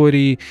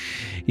истории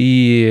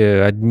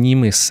и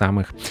одним из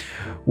самых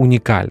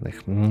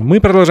уникальных. Мы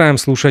продолжаем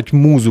слушать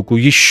музыку.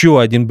 Еще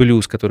один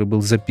блюз, который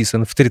был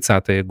записан в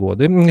 30-е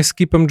годы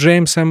Скипом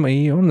Джеймсом,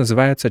 и он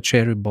называется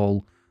Cherry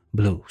Bowl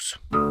Blues.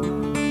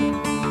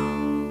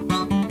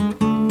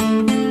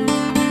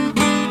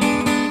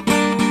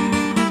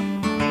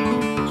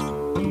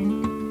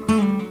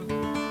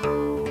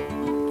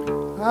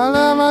 I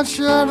love my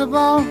cherry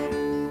bowl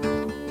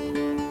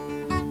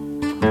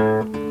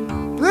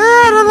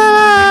better than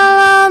I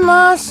love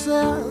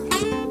myself.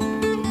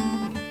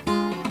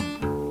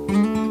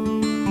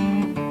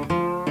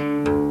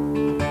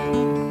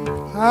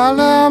 I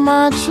love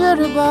my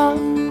cherry bowl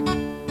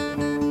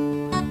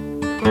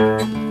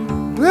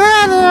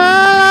better than I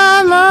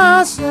love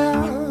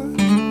myself.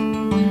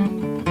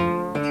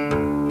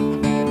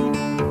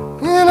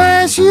 And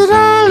if she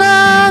don't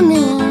love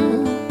me,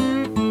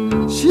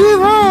 she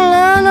won't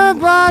love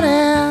nobody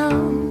else.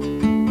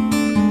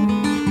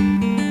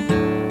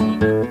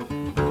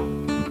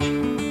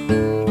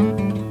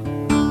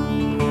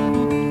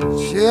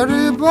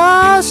 Cherry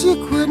boy, she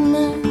quit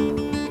me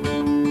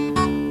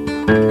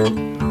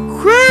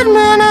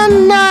in a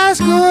nice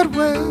good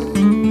way.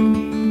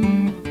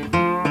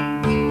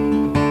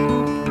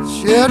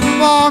 Cherry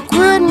boy,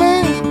 quit me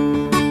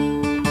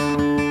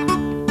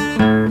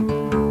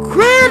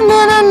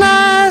in a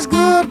nice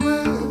good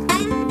way.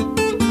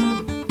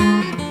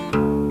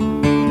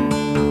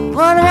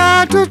 What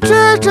about to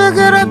take to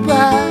get it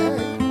back?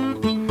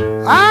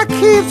 I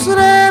keeps it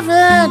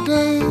every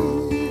day.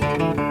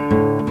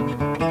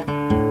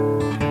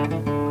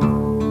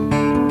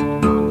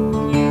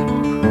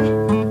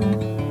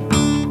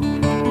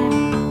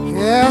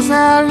 Yes, I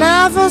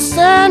left her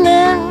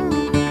standing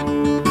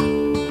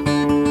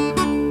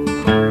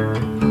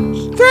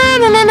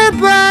in the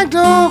back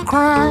door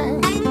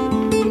crying.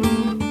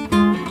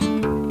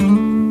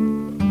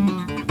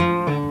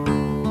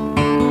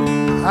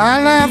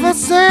 I left her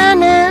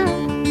standing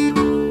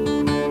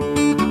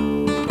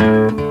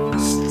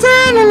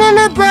in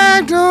the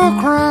back door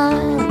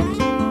crying.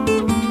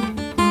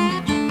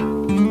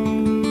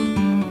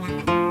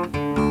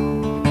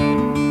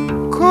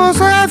 Cause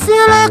I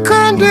feel a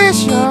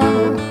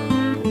condition,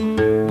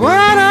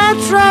 but I'm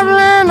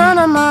troubling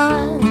under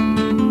mine.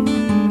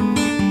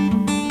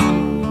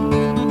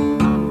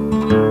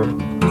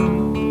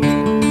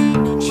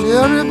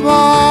 Cherry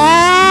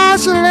boy,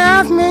 she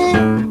left me.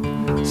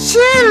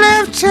 She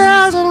left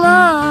tears in my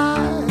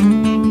eyes.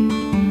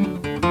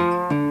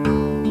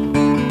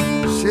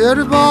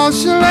 Cherry boy,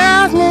 she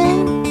left me.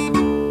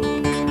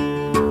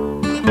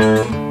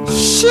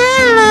 She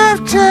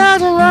left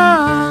tears in my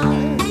eyes.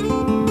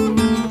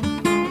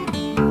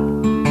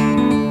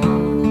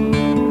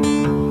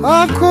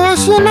 Of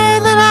course, you know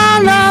that I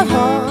love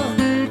her,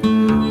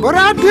 but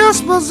our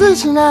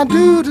disposition I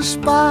do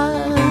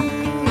despise.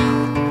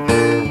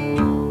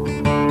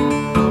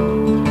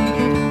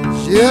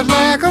 She's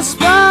like a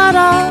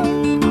spider,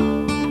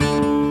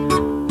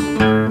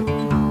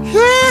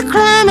 here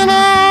climbing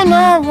on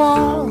the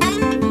wall.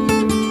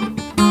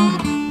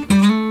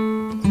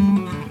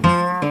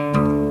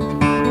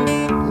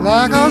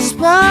 like a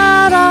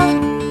spider.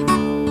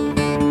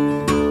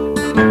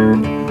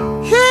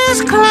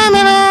 He's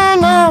climbing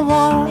on the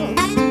wall.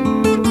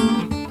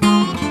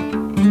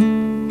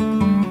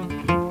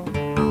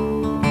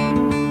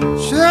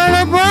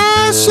 Shirley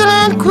Boy, she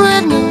done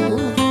quit me.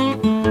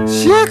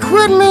 She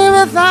quit me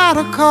without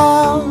a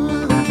call.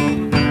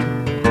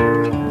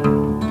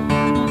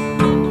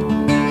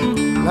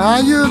 Now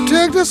you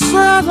take the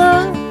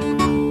Southern,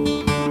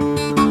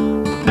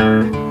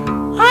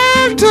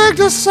 I'll take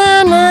the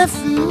Santa Fe.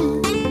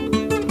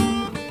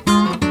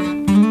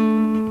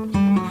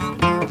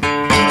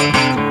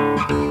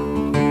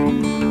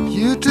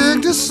 You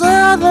take the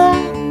Southern,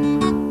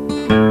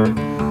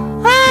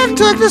 I'll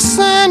take the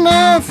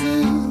Santa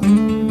Fe.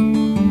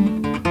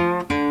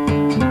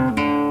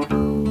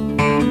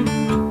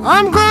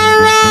 I'm going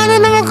round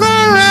and I'm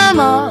going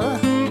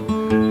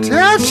round.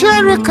 Tell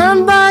Cherry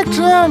come back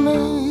to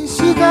me.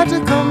 She got to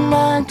come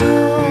back to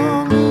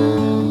me.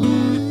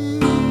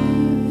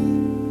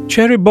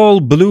 Cherry Bowl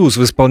Blues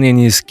в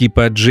исполнении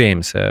Скипа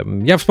Джеймса.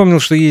 Я вспомнил,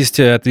 что есть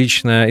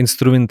отличная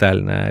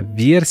инструментальная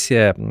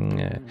версия,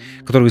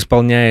 которую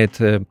исполняет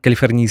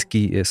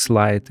калифорнийский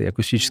слайд и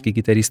акустический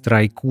гитарист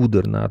Рай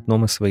Кудер на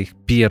одном из своих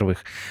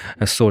первых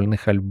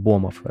сольных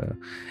альбомов,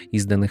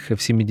 изданных в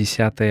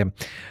 70-е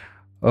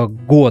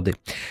годы.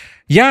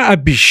 Я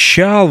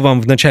обещал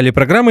вам в начале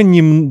программы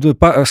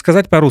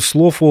сказать пару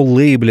слов о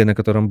лейбле, на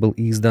котором был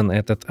издан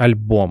этот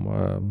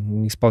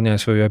альбом. Исполняю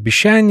свое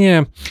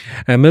обещание.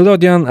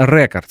 Melodian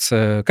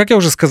Records. Как я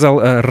уже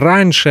сказал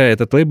раньше,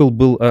 этот лейбл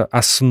был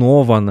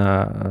основан,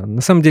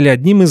 на самом деле,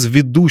 одним из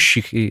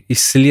ведущих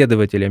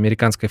исследователей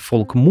американской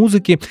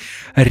фолк-музыки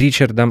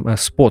Ричардом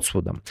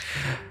Спотсвудом.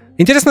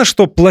 Интересно,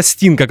 что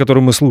пластинка,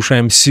 которую мы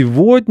слушаем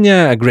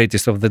сегодня,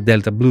 Greatest of the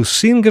Delta Blues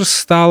Singers,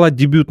 стала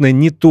дебютной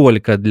не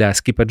только для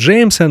Скипа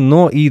Джеймса,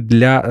 но и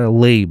для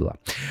лейбла.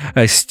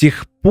 С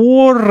тех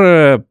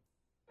пор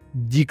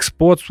Дик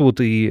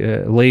Спотсвуд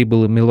и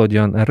лейбл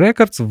Melodian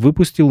Records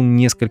выпустил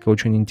несколько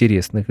очень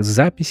интересных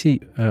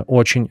записей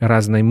очень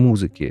разной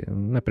музыки.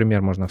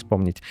 Например, можно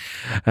вспомнить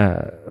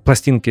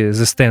пластинки The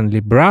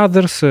Stanley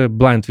Brothers,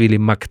 Blind Willie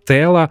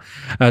McTella,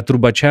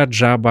 трубача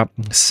Джаба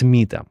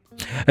Смита.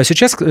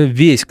 Сейчас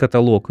весь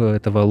каталог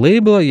этого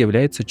лейбла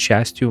является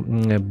частью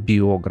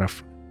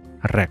Biograph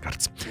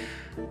Records.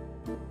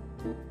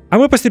 А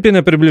мы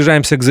постепенно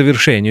приближаемся к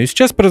завершению.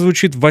 Сейчас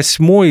прозвучит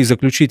 8-й и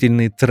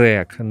заключительный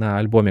трек на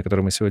альбоме,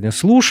 который мы сегодня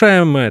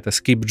слушаем. Это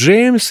Skip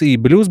James, и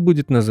блюз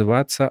будет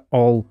называться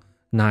All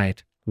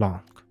Night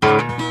Long.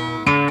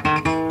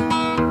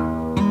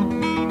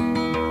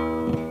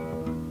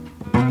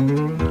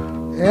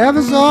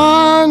 Heaven's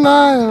all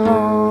night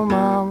long,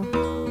 mama.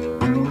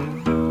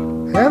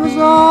 Heaven's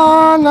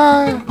all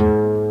night.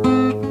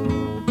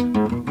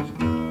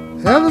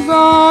 Heaven's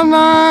all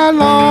night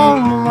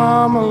long,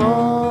 mama,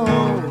 long.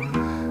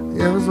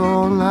 Heaven's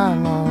all night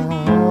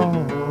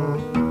long.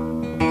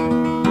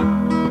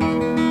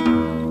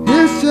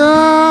 It's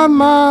just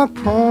my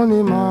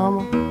pony,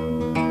 mama.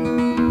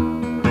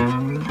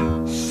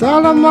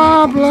 Son of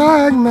my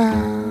black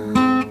man.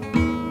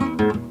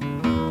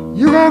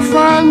 You gon'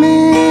 find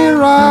me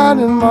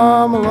riding,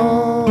 mama,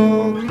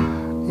 long,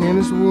 in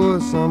this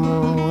woods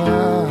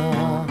somewhere.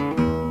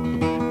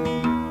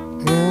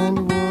 In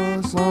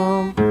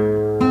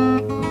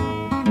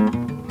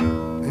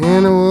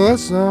the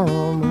woods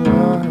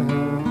somewhere.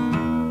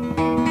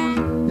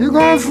 You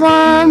gon'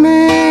 find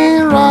me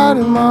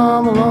riding,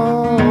 mama,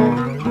 long,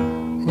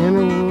 in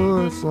the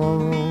woods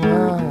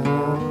somewhere.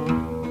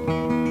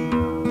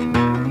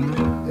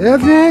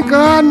 If you ain't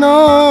got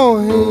no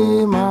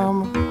hay,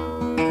 mama,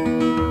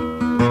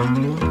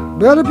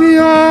 better be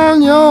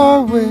on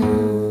your way.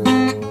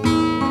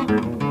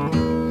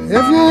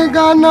 If you ain't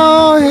got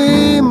no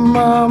hay,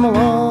 mama,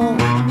 Lord,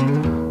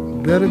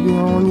 better be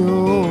on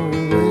your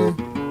way.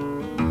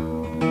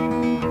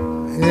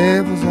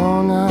 Heaven's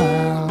all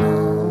night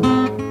long.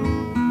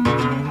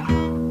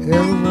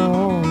 Heaven's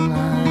all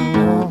night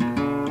long.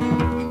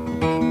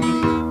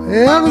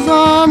 Heaven's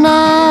all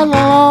night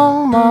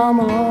long,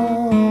 mama,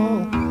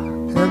 Lord.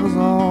 Heaven's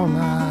all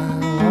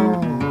night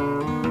long.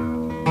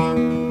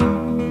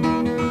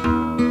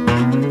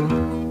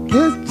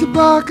 Get your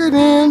bucket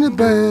in your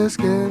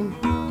basket.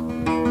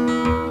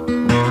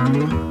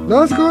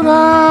 Let's go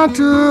down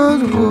to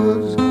the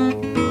woods.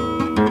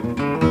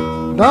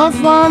 Don't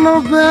find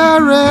no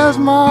berries,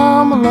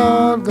 mama,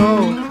 Lord, go.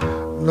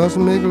 Let's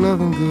make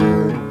loving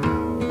good.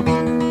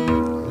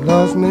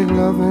 Let's make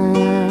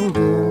loving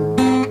good.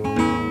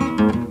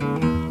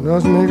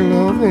 Let's make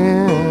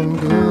loving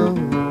good.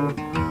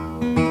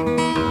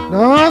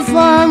 Don't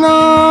find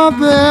no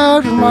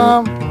berries,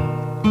 mama.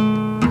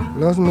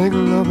 Let's make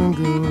loving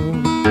good.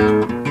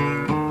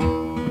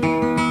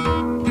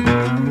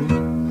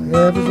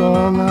 Heaven's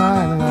all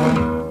night long.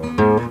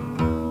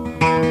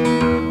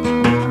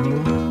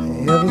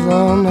 Heaven's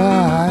all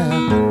night.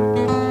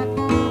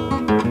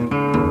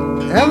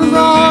 Heaven's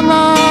all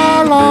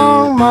night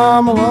long,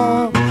 mama,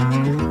 Lord.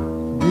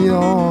 Be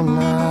all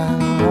night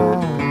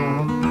long.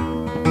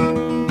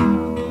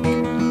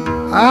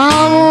 I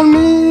want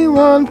me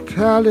one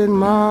pair salad,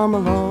 mama,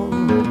 Lord.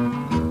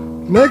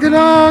 Make it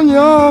on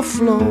your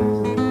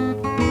floor.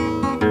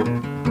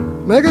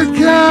 Make it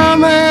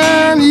calm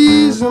and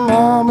easy,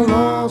 mama,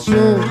 Lord,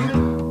 so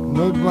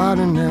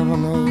nobody never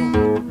knows.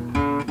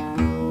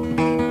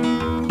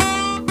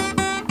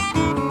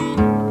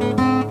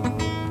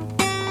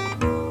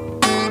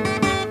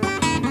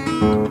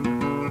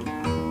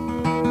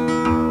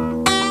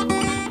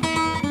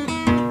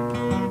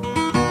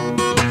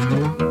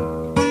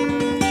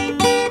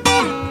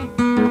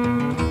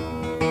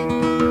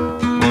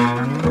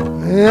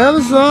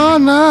 Ever so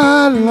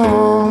night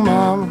long,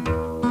 mama.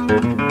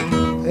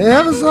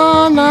 Ever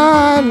so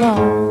night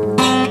long.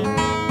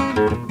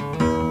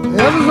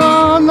 Ever so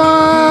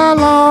night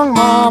long,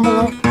 mama.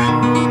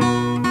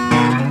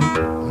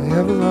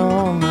 Ever so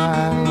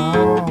night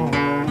long.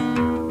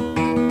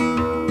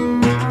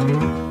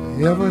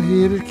 Ever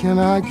hit it, can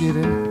I get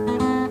it?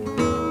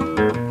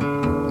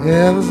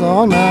 Ever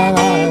so night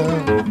long.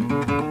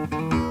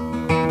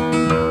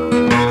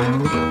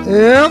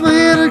 Ever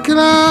hit it, can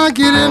I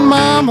get it,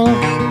 mama?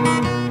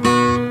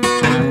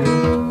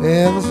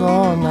 Ever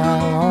so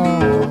night long.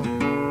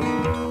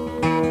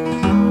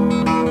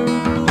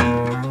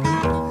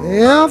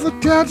 Ever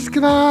touch it,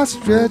 can I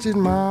stretch it,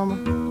 mama?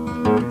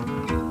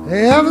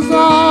 Ever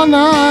so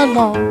night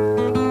long.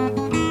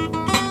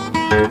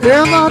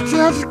 Ever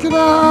touch it, can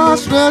I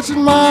stretch it,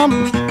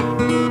 mama?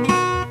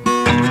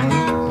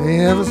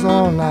 Ever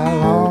so night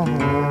long.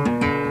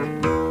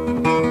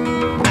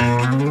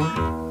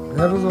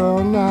 Ever's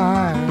all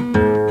night.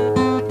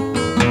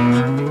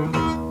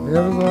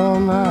 Ever's all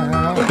night.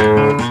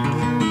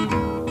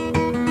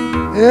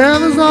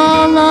 Ever's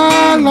all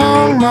night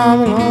long,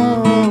 mama,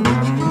 long.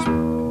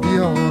 Be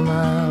all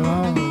night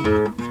long.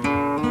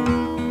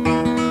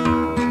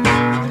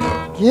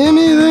 Give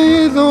me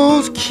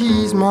those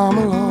keys,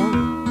 mama, long,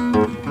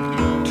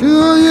 to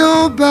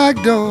your back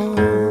door.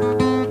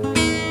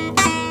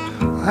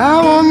 I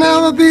won't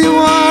never be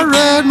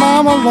worried,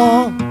 mama,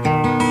 long.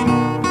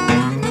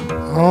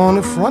 On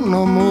the front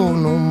no more,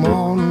 no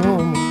more,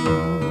 no more.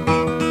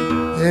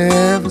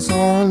 Ever's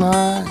all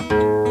night.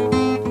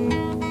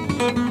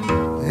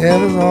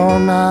 Ever's all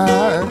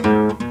night.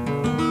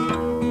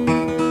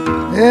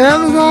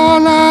 Ever's all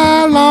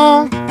night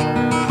long.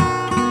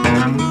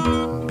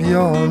 Be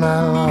all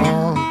night long.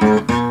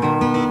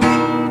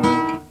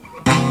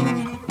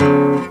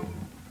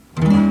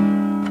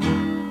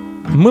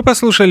 Мы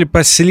послушали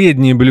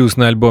последний блюз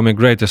на альбоме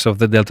Greatest of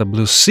the Delta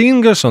Blues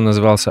Singers. Он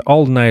назывался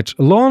All Night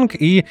Long.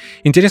 И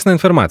интересная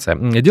информация.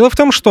 Дело в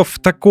том, что в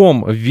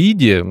таком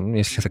виде,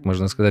 если так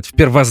можно сказать, в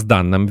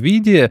первозданном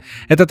виде,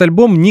 этот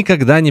альбом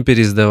никогда не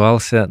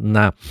переиздавался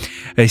на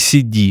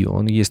CD.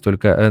 Он есть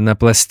только на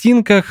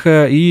пластинках.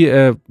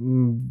 И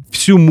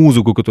всю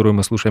музыку, которую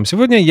мы слушаем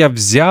сегодня, я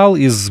взял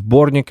из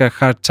сборника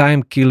Hard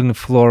Time Killing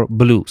Floor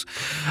Blues,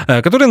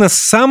 который на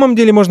самом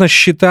деле можно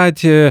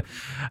считать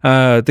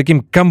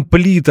таким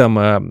комплитом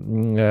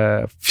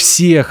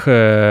всех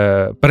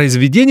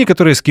произведений,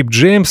 которые Скип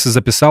Джеймс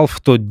записал в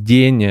тот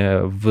день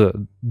в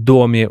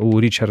доме у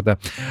Ричарда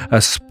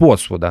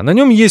Спотсвуда. На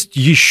нем есть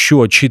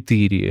еще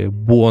 4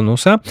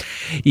 бонуса.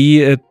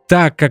 И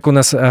так как у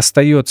нас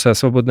остается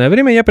свободное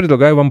время, я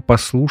предлагаю вам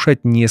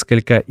послушать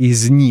несколько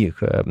из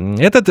них.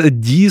 Этот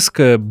диск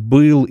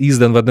был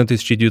издан в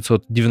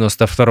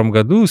 1992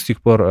 году, с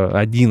тех пор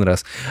один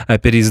раз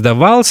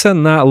переиздавался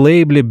на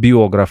лейбле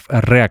Biograph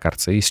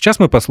Records. И сейчас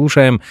мы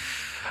послушаем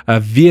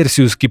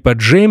версию Скипа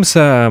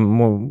Джеймса,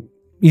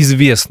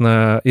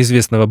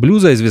 известного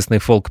блюза, известной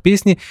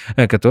фолк-песни,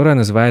 которая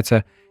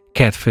называется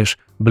Catfish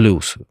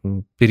Blues.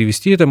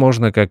 Перевести это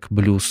можно как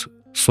блюз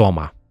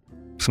сома.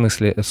 В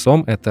смысле,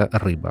 сом — это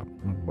рыба.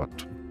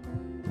 Вот.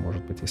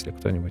 Может быть, если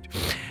кто-нибудь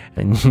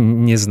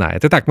не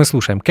знает. Итак, мы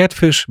слушаем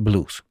Catfish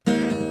Blues.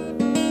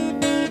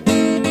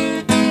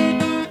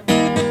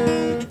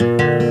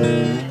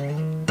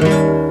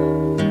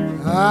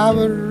 I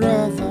would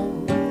rather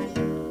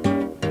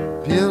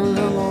be a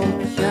little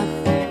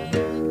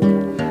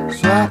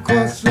catfish, so I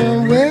could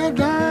swim way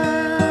down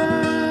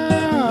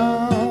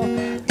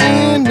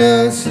in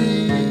the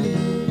sea.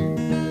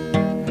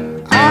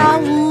 I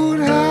would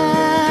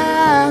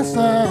have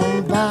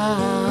somebody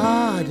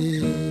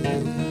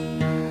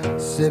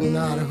sitting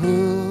out a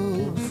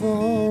hook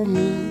for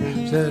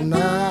me, sitting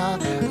out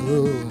a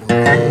hook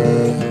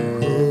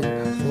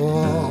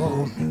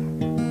for me.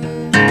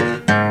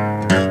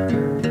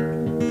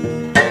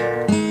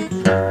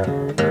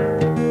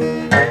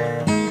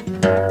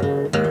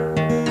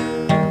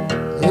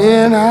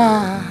 And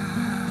I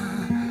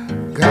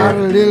got a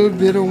little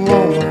bit of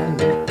woman.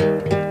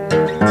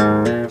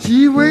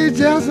 She weighs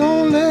just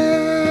only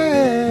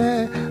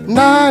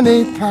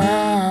 90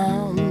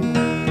 pounds.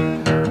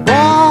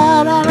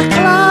 Bought out of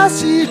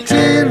classy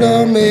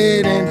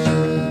tailor-made, and she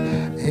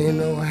ain't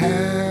no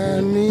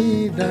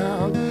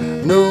hand-me-down,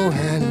 no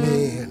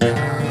hand-me-down,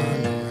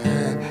 no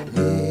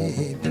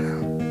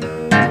hand-me-down.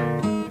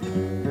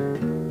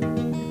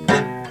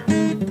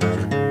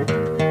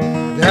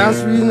 That's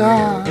the reason I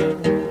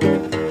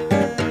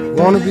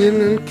wanna be a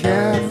little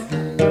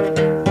catfish,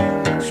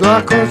 so I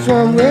I come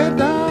from way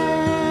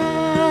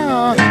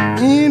down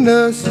in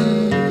the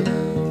sea.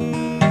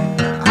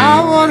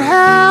 I would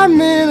have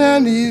men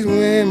and these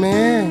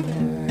women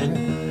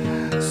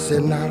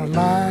sitting out a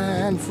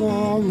line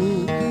for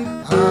me,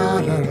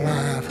 out a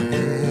line for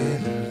me,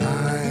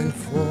 line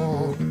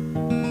for me.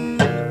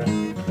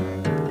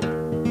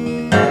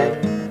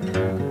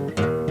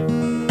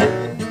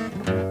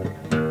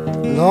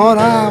 Lord,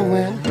 I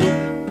went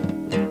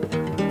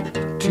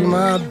to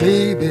my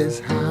baby's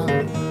house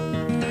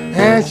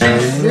and she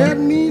set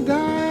me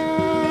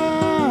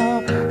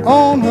down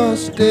on her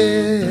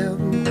step.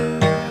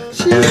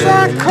 She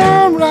said,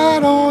 come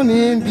right on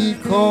in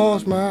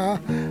because my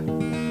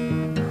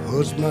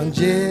husband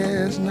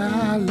just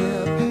now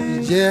left.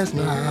 He just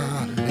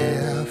now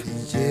left. He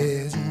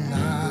just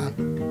now.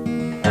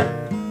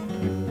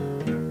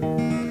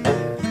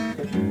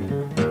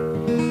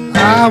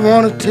 I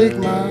want to take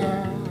my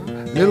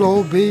little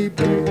old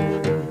baby,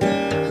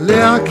 lay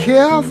her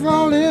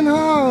careful in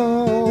her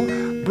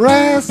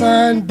brass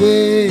and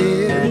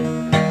bed.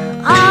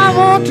 I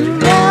want to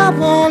love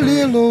her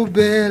little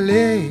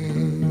belly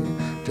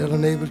till her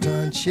neighbor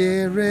turn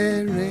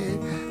cherry red.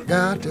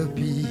 Got to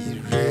be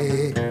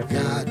red,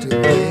 got to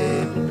be.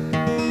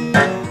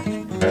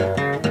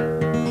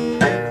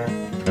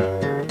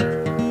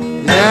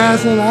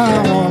 Yes, and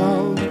I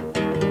wanna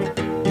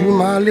do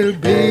my little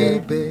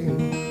baby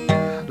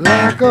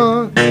like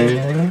a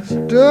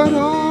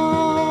stutter,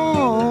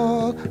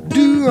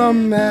 do a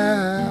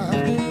map.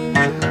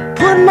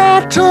 Put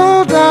my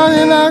toe down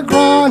in the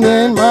ground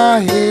in my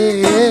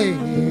head.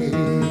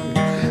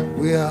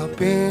 Way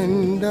up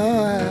in the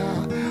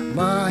air,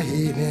 my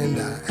head in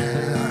the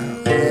air,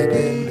 head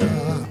in the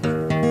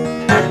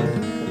air.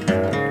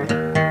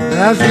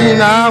 That's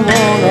when I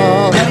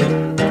wanna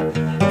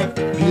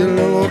be a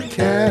little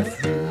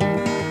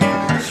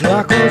catfish, so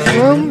I go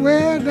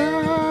somewhere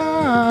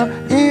down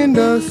in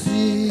the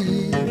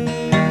sea.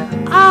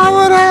 I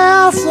would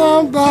have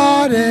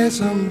somebody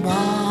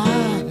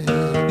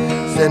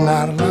sitting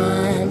out a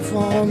line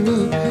for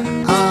me,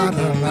 out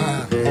a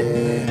line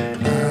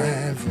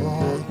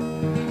for,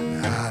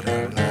 out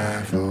a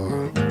line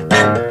for.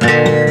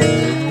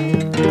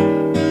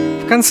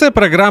 В конце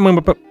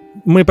программы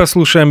мы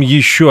послушаем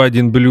еще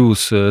один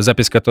блюз,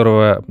 запись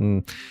которого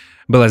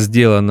была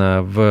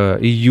сделана в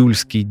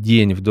июльский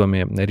день в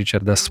доме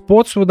Ричарда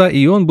Спотсвуда,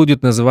 и он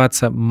будет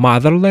называться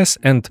 «Motherless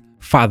and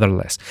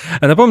Fatherless».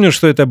 Напомню,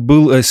 что это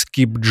был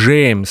Скип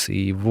Джеймс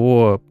и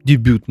его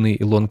дебютный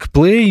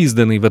лонгплей,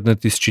 изданный в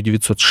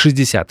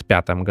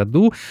 1965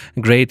 году,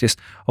 «Greatest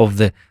of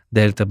the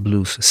Delta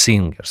Blues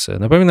Singers».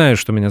 Напоминаю,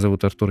 что меня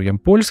зовут Артур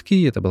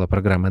Ямпольский, это была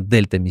программа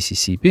 «Дельта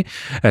Миссисипи».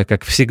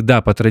 Как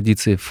всегда, по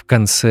традиции, в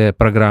конце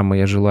программы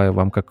я желаю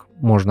вам как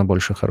можно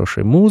больше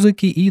хорошей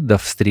музыки и до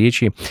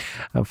встречи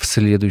в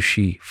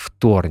следующий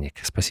вторник.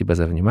 Спасибо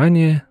за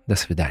внимание, до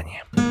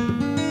свидания.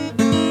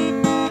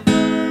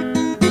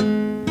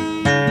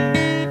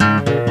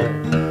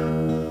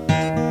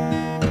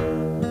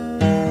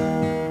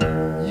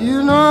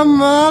 I'm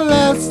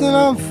motherless and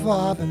I'm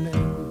fatherless,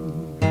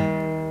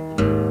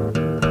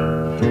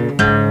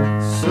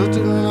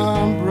 sister and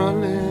I'm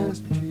brotherless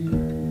too.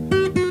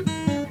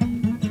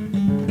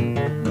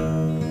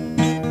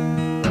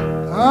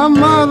 I'm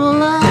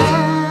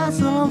motherless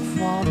and I'm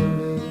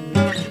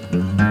fatherless,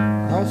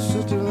 I'm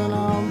sister and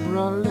I'm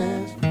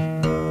brotherless.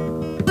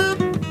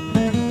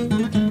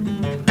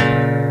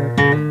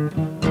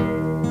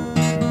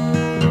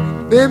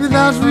 Baby,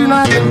 that's reason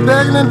I've been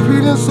begging and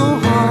pleading so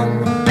hard,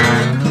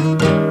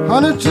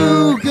 honey,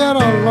 to get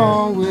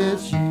along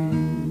with you.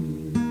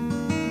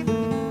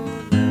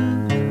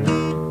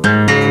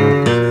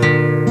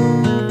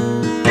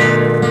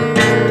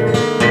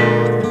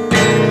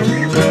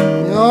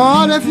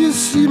 Lord, if you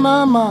see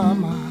my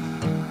mama,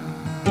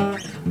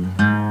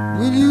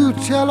 will you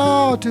tell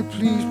her to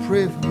please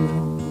pray for me?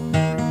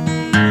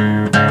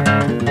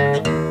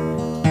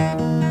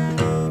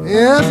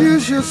 If you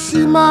should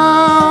see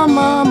my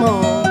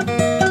mama,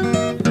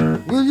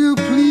 will you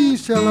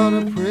please tell her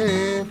to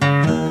pray for me?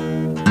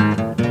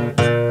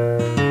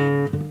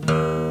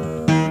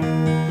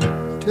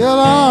 Till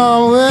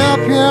I'm way up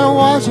here in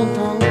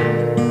Washington,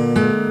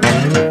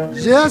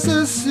 just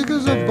as sick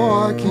as a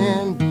boy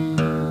can be.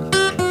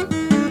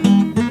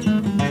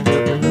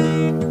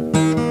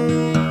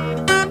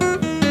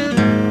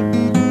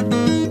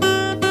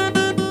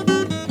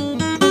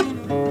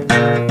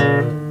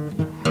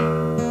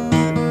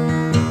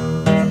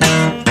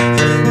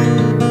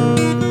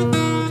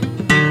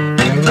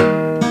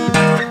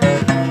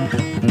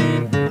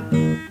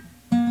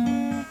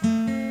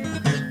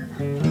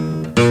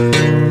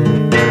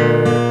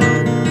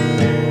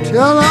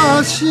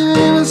 She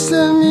ain't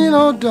send me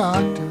no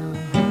doctor,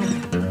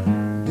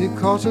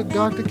 because a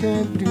doctor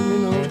can't do me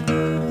no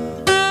good.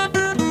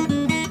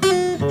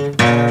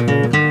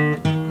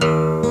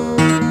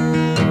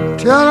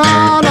 Tell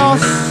her don't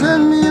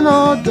send me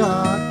no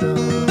doctor,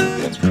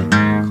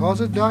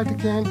 because a doctor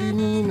can't do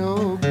me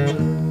no good.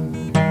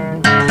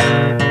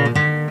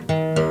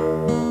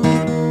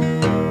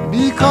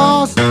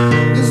 Because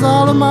it's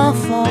all of my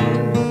fault,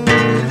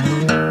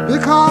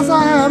 because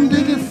I haven't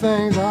did the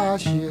things I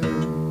should.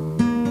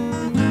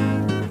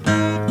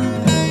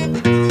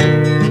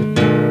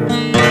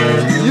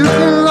 You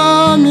can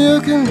love me,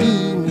 you can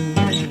leave me,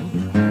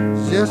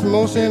 just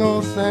most ain't no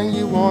thing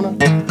you wanna.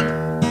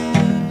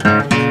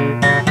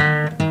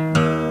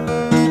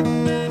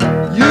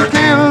 You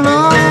can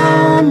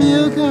love me,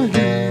 you can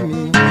leave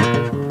me,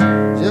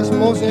 just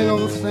most ain't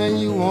no thing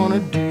you wanna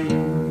do.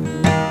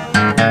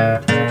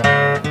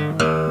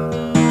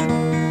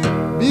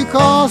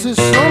 Because there's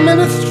so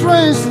many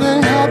strange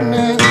things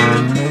happening,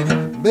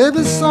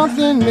 baby,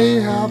 something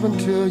may happen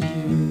to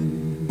you.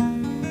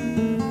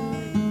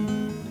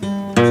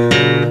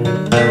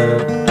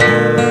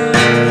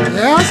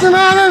 Yes, and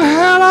I done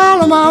had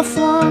all of my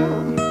fun,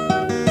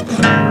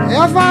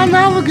 if I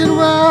never get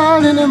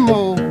well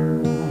anymore.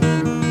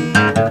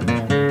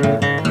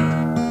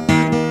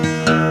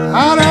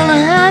 I done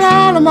had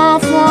all of my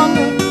fun,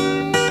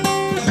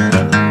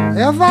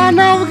 if I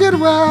never get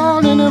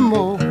well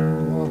anymore.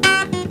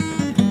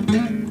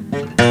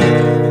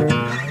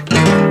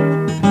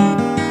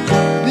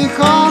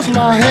 Because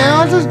my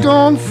health is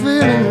done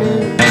feeling me,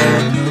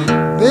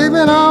 baby,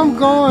 and I'm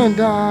going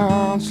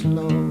down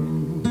slow.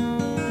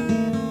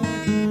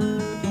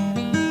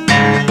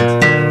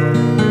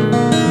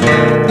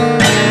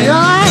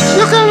 Yes,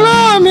 you can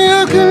love me,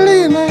 you can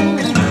leave me,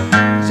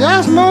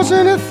 just most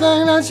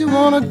anything that you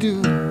wanna do.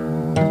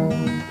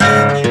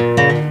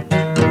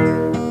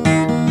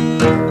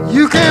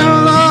 You can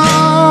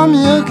love me,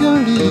 you can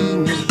leave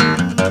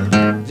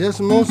me, just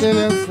most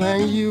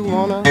anything you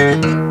wanna.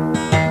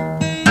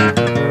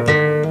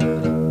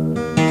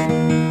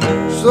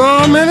 So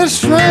many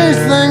strange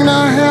things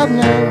are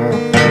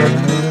happening,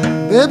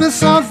 baby,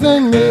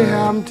 something may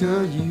happen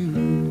to you.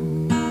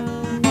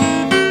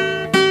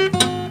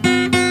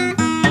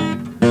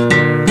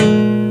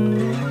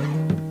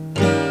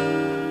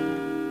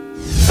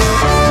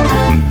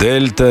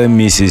 Дельта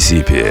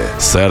Миссисипи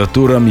с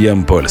Артуром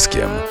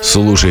Ямпольским.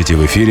 Слушайте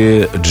в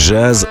эфире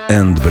Jazz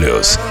and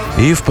Blues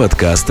и в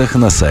подкастах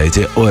на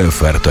сайте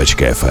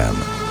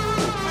OFR.FM.